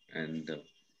satsang, and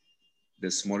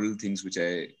the small things which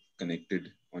I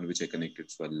connected,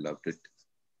 so I loved it.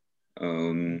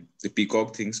 The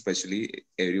peacock thing, especially,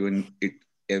 everyone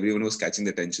was catching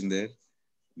the attention there,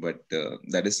 but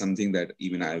that is something that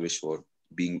even I wish for,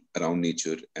 being around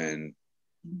nature and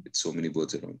with so many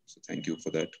birds around. So thank you for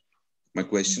that. My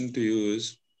question to you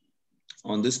is,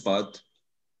 on this path,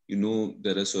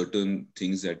 there are certain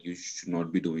things that you should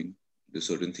not be doing. There are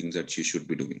certain things that you should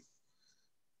be doing.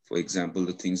 For example,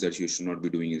 the things that you should not be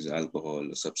doing is alcohol,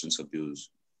 or substance abuse,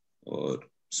 or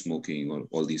smoking, or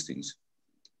all these things.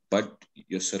 But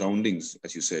your surroundings,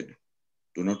 as you said,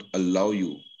 do not allow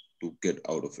you to get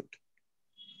out of it.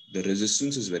 The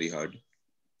resistance is very hard.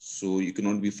 So you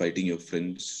cannot be fighting your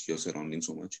friends, your surroundings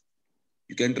so much.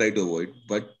 You can try to avoid,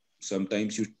 but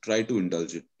sometimes you try to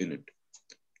indulge in it.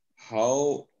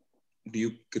 How do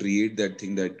you create that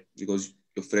thing that, because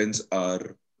your friends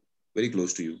are very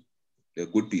close to you, they're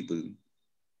good people,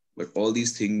 but all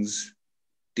these things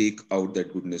take out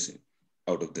that goodness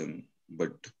out of them.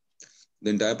 But the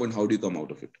entire point, how do you come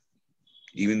out of it?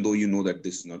 Even though you know that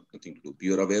this is not nothing to do,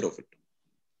 you're aware of it,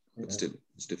 but still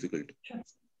it's difficult.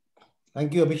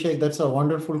 Thank you, Abhishek. That's a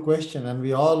wonderful question, and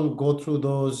we all go through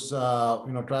those,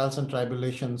 trials and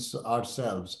tribulations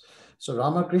ourselves. So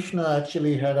Ramakrishna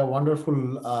actually had a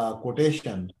wonderful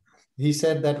quotation. He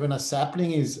said that when a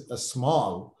sapling is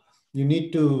small, you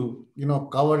need to,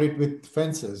 cover it with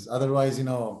fences. Otherwise,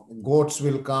 goats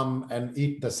will come and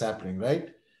eat the sapling,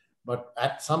 right? But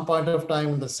at some point of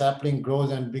time, the sapling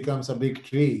grows and becomes a big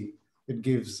tree. It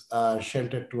gives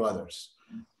shelter to others.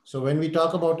 So when we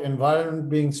talk about environment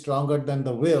being stronger than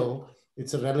the will,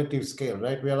 it's a relative scale,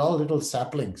 right? We are all little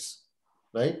saplings,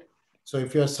 right? So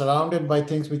if you're surrounded by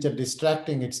things which are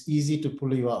distracting, it's easy to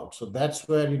pull you out. So that's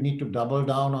where you need to double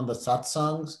down on the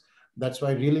satsangs. That's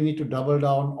why you really need to double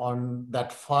down on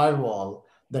that firewall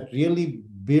that really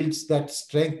builds that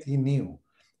strength in you.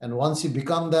 And once you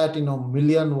become that,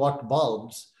 million watt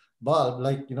bulb,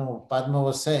 like, Padma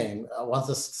was saying, once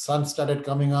the sun started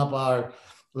coming up, our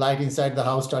light inside the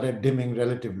house started dimming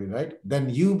relatively, right? Then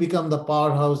you become the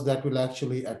powerhouse that will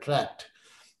actually attract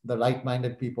the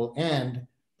like-minded people and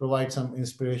provide some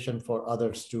inspiration for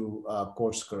others to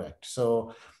course correct.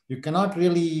 So you cannot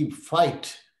really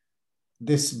fight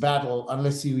this battle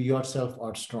unless you yourself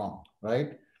are strong,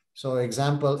 right? So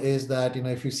example is that,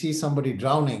 if you see somebody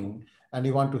drowning and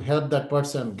you want to help that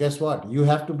person, guess what? You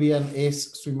have to be an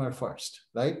ace swimmer first,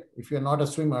 right? If you're not a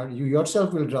swimmer, you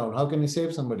yourself will drown. How can you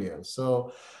save somebody else?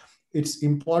 So it's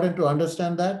important to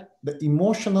understand that the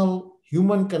emotional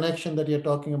human connection that you're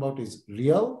talking about is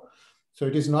real. So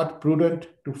it is not prudent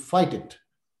to fight it.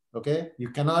 Okay.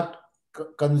 You cannot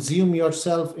consume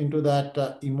yourself into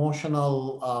that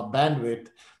emotional bandwidth,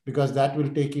 because that will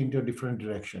take you into a different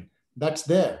direction. That's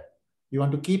there. You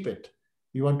want to keep it.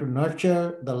 You want to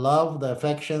nurture the love, the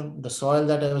affection, the soil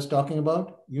that I was talking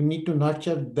about. You need to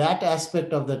nurture that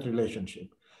aspect of that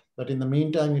relationship. But in the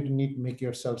meantime, you need to make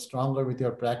yourself stronger with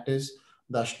your practice.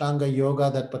 The Ashtanga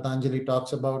yoga that Patanjali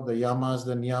talks about, the yamas,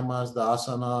 the niyamas, the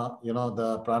asana,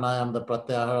 the pranayam, the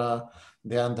pratyahara,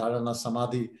 dhyan, dharana,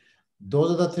 samadhi.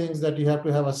 Those are the things that you have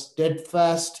to have a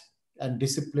steadfast and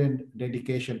disciplined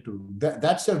dedication to.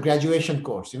 That's your graduation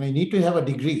course. You need to have a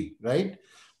degree, right?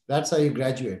 That's how you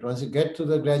graduate. Once you get to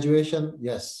the graduation,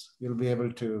 yes, you'll be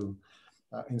able to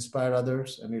inspire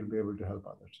others and you'll be able to help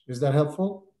others. Is that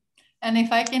helpful? And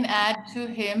if I can add to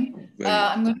him,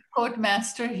 I'm going to quote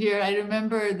Master here. I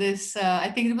remember this, I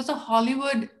think it was a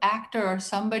Hollywood actor or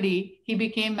somebody, he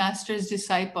became Master's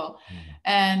disciple.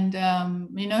 And,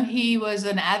 he was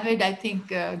an avid, I think,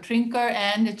 drinker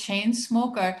and a chain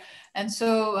smoker. And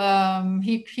so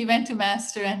he went to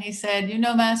Master and he said,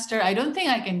 Master, I don't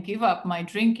think I can give up my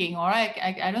drinking, or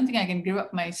I don't think I can give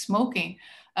up my smoking.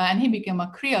 And he became a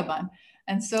Kriyaban.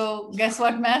 And so guess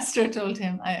what Master told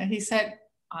him? He said,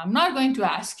 I'm not going to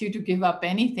ask you to give up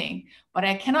anything, but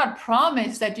I cannot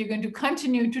promise that you're going to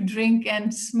continue to drink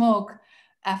and smoke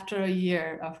after a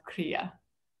year of Kriya.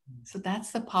 So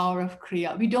that's the power of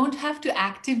Kriya. We don't have to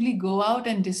actively go out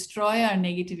and destroy our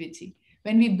negativity.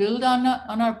 When we build on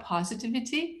our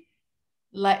positivity,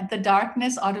 like the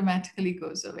darkness automatically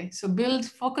goes away. So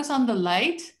focus on the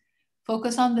light,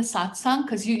 focus on the satsang,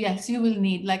 because you will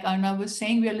need, like Arnab was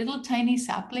saying, we are little tiny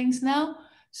saplings now.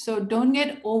 So don't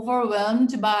get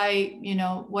overwhelmed by,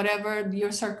 whatever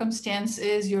your circumstance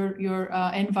is, your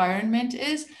environment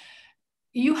is.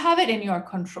 You have it in your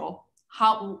control.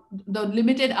 How the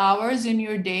limited hours in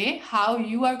your day, how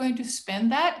you are going to spend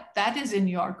that is in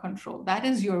your control. That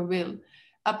is your will.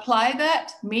 Apply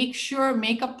that. Make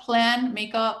a plan,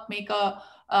 make a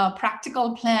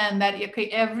practical plan that, okay,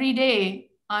 every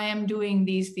day I am doing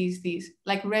these,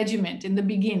 like regiment in the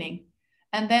beginning.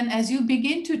 And then as you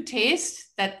begin to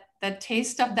taste that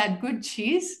taste of that good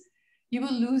cheese, you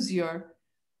will lose your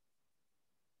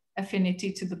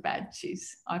affinity to the bad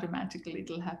cheese. Automatically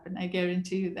it'll happen. I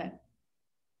guarantee you that.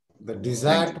 The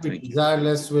desire to be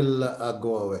desireless will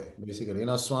go away, basically.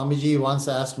 Swamiji once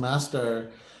asked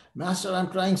Master,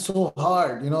 I'm trying so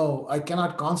hard, I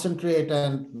cannot concentrate.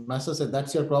 And Master said,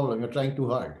 that's your problem. You're trying too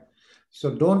hard.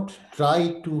 So don't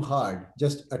try too hard,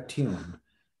 just attune.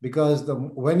 Because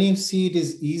when you see it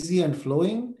is easy and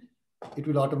flowing, it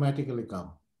will automatically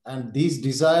come. And these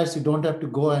desires, you don't have to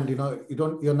go and,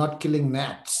 you're not killing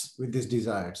gnats with these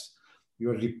desires.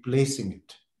 You're replacing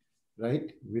it,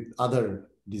 right, with other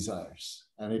desires,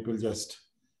 and it will just,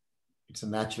 it's a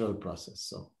natural process.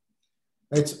 So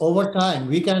it's over time.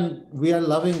 We are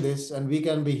loving this, and we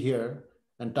can be here,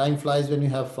 and time flies when you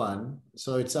have fun.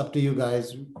 So it's up to you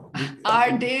guys.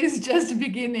 Our day is just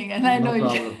beginning, and I know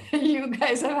you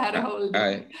guys have had a whole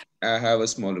day. I have a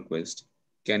small request.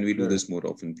 Can we do Sure. this more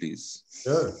often, please?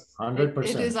 Sure, 100%.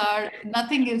 It is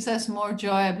nothing gives us more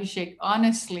joy, Abhishek.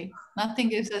 Honestly, nothing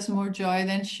gives us more joy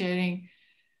than sharing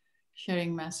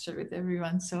Master with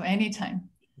everyone. So anytime.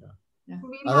 Yeah.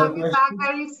 We'll have you back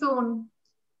very soon.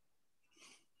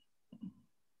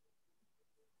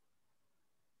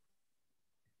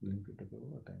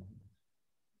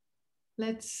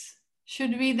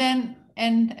 Should we then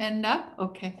end up?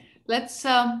 Okay. Let's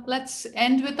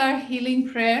end with our healing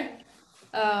prayer.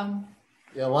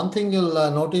 Yeah, one thing you'll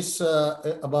notice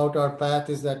about our path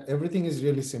is that everything is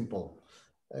really simple.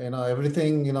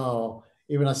 Everything,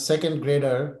 even a second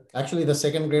grader, actually the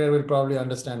second grader will probably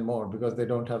understand more because they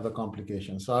don't have the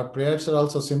complications. So our prayers are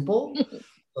also simple.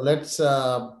 So let's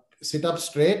sit up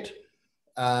straight.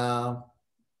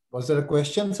 Was there a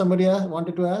question somebody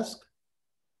wanted to ask?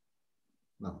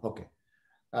 No, okay.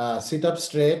 Sit up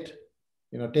straight.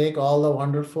 Take all the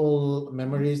wonderful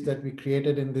memories that we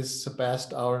created in this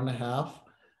past hour and a half.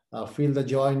 Feel the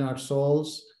joy in our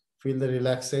souls. Feel the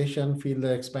relaxation. Feel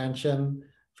the expansion.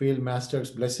 Feel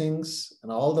Master's blessings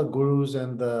and all the gurus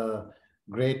and the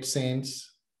great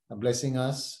saints blessing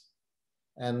us.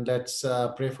 And let's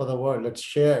pray for the world. Let's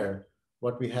share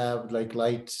what we have, like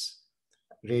lights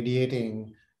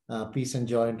radiating peace and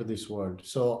joy into this world.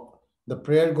 So the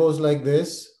prayer goes like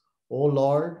this: Oh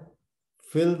Lord,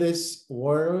 fill this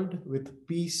world with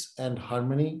peace and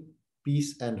harmony,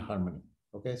 peace and harmony.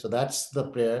 Okay, so that's the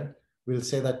prayer. We'll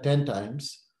say that 10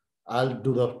 times. I'll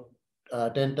do the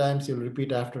 10 times. You'll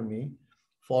repeat after me,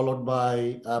 followed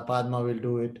by Padma will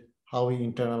do it, how we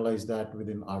internalize that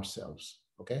within ourselves.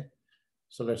 Okay,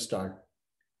 so let's start.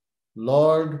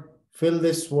 Lord, fill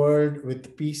this world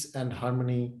with peace and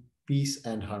harmony, peace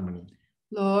and harmony.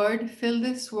 Lord, fill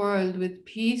this world with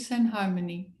peace and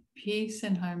harmony, peace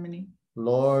and harmony.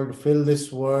 Lord, fill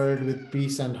this world with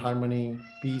peace and harmony,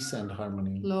 peace and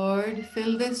harmony. Lord,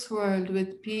 fill this world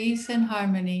with peace and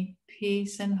harmony,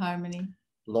 peace and harmony.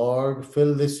 Lord,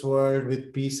 fill this world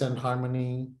with peace and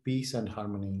harmony, peace and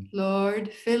harmony.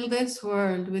 Lord, fill this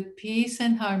world with peace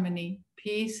and harmony,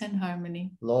 peace and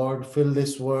harmony. Lord, fill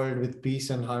this world with peace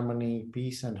and harmony,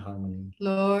 peace and harmony.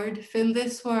 Lord, fill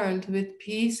this world with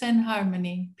peace and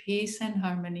harmony, peace and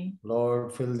harmony.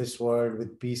 Lord, fill this world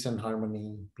with peace and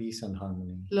harmony, peace and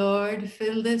harmony. Lord,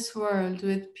 fill this world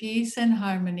with peace and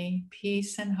harmony,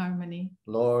 peace and harmony.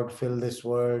 Lord, fill this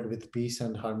world with peace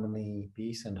and harmony,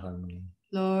 peace and harmony.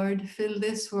 Lord, fill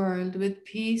this world with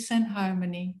peace and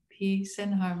harmony, peace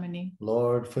and harmony.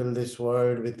 Lord, fill this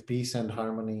world with peace and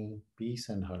harmony, peace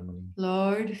and harmony.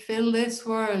 Lord, fill this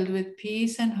world with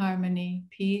peace and harmony,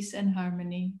 peace and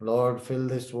harmony. Lord, fill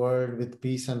this world with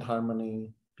peace and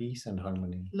harmony, peace and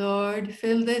harmony. Lord,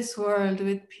 fill this world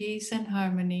with peace and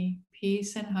harmony,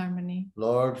 peace and harmony.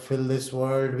 Lord, fill this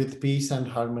world with peace and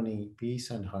harmony,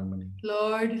 peace and harmony.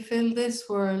 Lord, fill this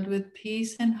world with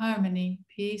peace and harmony,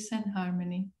 peace and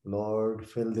harmony. Lord,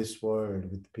 fill this world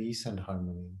with peace and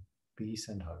harmony, peace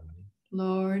and harmony.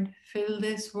 Lord, fill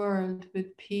this world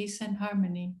with peace and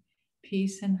harmony,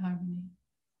 peace and harmony.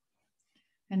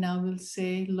 And now we'll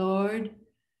say, Lord,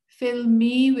 fill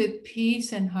me with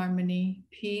peace and harmony,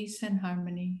 peace and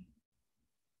harmony.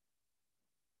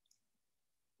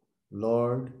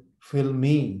 Lord, fill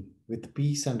me with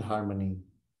peace and harmony,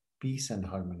 peace and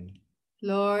harmony.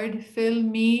 Lord, fill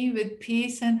me with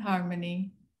peace and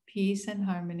harmony, peace and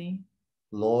harmony.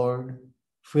 Lord,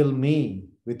 fill me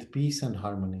with peace and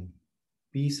harmony,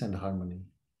 peace and harmony.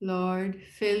 Lord,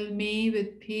 fill me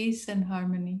with peace and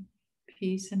harmony,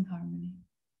 peace and harmony.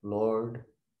 Lord,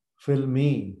 fill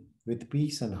me with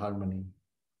peace and harmony,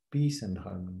 peace and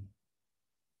harmony.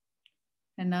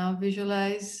 And now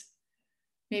visualize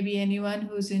maybe anyone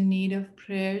who's in need of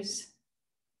prayers,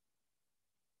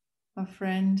 a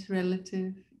friend,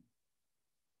 relative,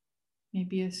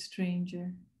 maybe a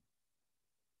stranger.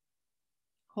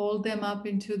 Hold them up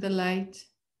into the light.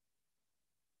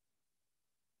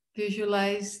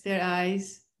 Visualize their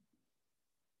eyes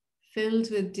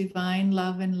filled with divine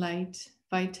love and light,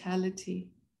 vitality.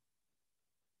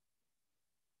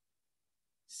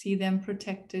 See them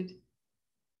protected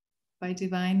by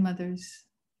Divine Mother's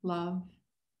love.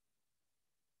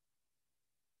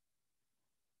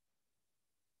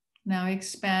 Now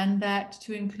expand that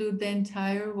to include the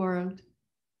entire world,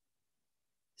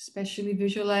 especially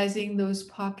visualizing those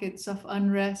pockets of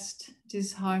unrest,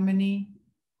 disharmony,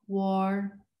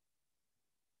 war,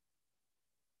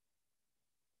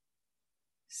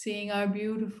 seeing our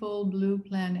beautiful blue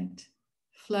planet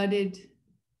flooded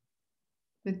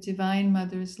with Divine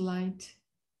Mother's light,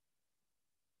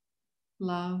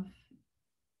 love.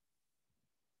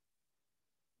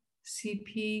 See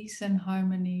peace and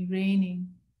harmony reigning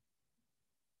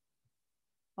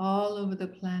all over the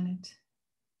planet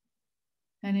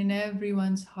and in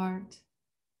everyone's heart.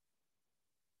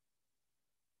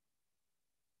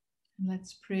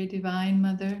 Let's pray, Divine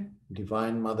Mother.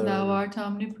 Divine Mother, Thou art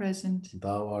omnipresent.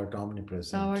 Thou art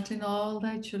omnipresent. Thou art in all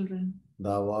thy children.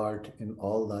 Thou art in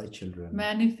all thy children.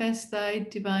 Manifest thy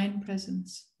divine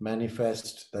presence.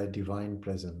 Manifest thy divine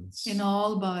presence. In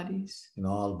all bodies. In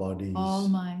all bodies. All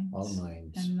minds. All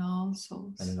minds. And in all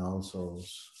souls. And in all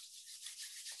souls.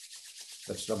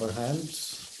 Let's rub our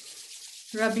hands.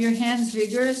 Rub your hands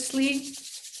vigorously,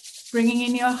 bringing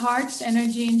in your heart's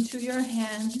energy into your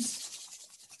hands,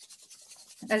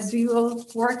 as we will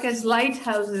work as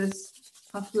lighthouses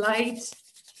of light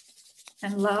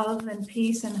and love and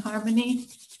peace and harmony.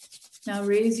 Now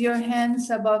raise your hands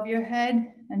above your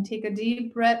head and take a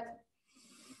deep breath.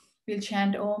 We'll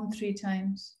chant Om 3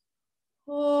 times.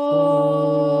 For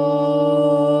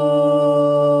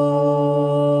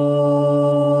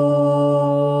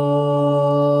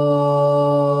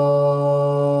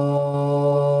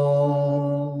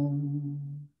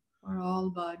all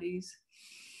bodies.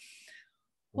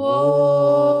 For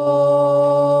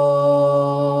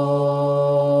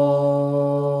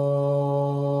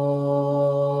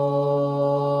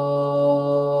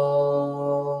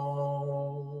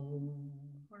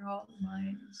all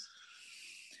minds.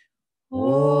 For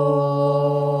all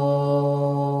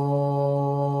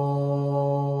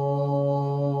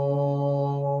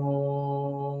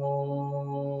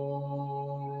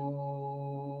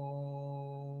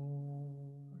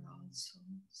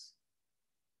souls.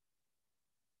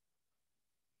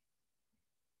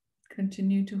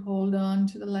 Continue to hold on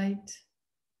to the light.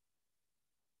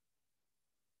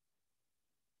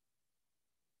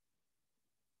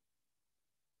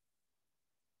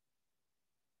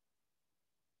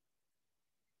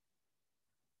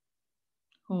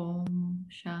 Om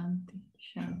Shanti,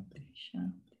 Shanti,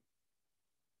 Shanti.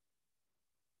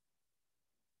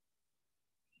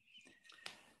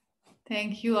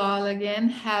 Thank you all again.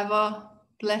 Have a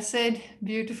blessed,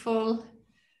 beautiful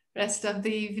rest of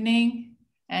the evening.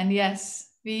 And yes,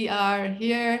 we are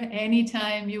here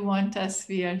anytime you want us.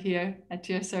 We are here at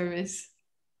your service.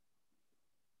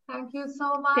 Thank you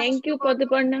so much. Thank you,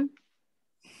 Padma.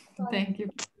 Thank you.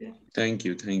 Thank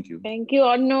you. Thank you. Thank you,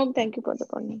 Arnab. Thank you,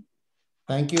 Padma.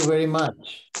 Thank you very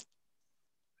much.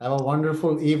 Have a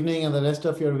wonderful evening and the rest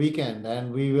of your weekend.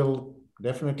 And we will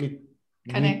definitely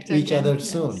Connect meet each again. other Yes.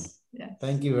 soon. Yes.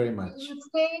 Thank you very much. We will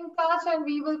stay in touch and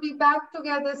we will be back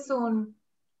together soon.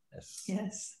 Yes.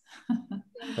 Yes.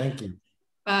 Thank you.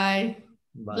 Bye.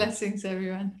 Bye. Blessings,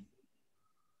 everyone.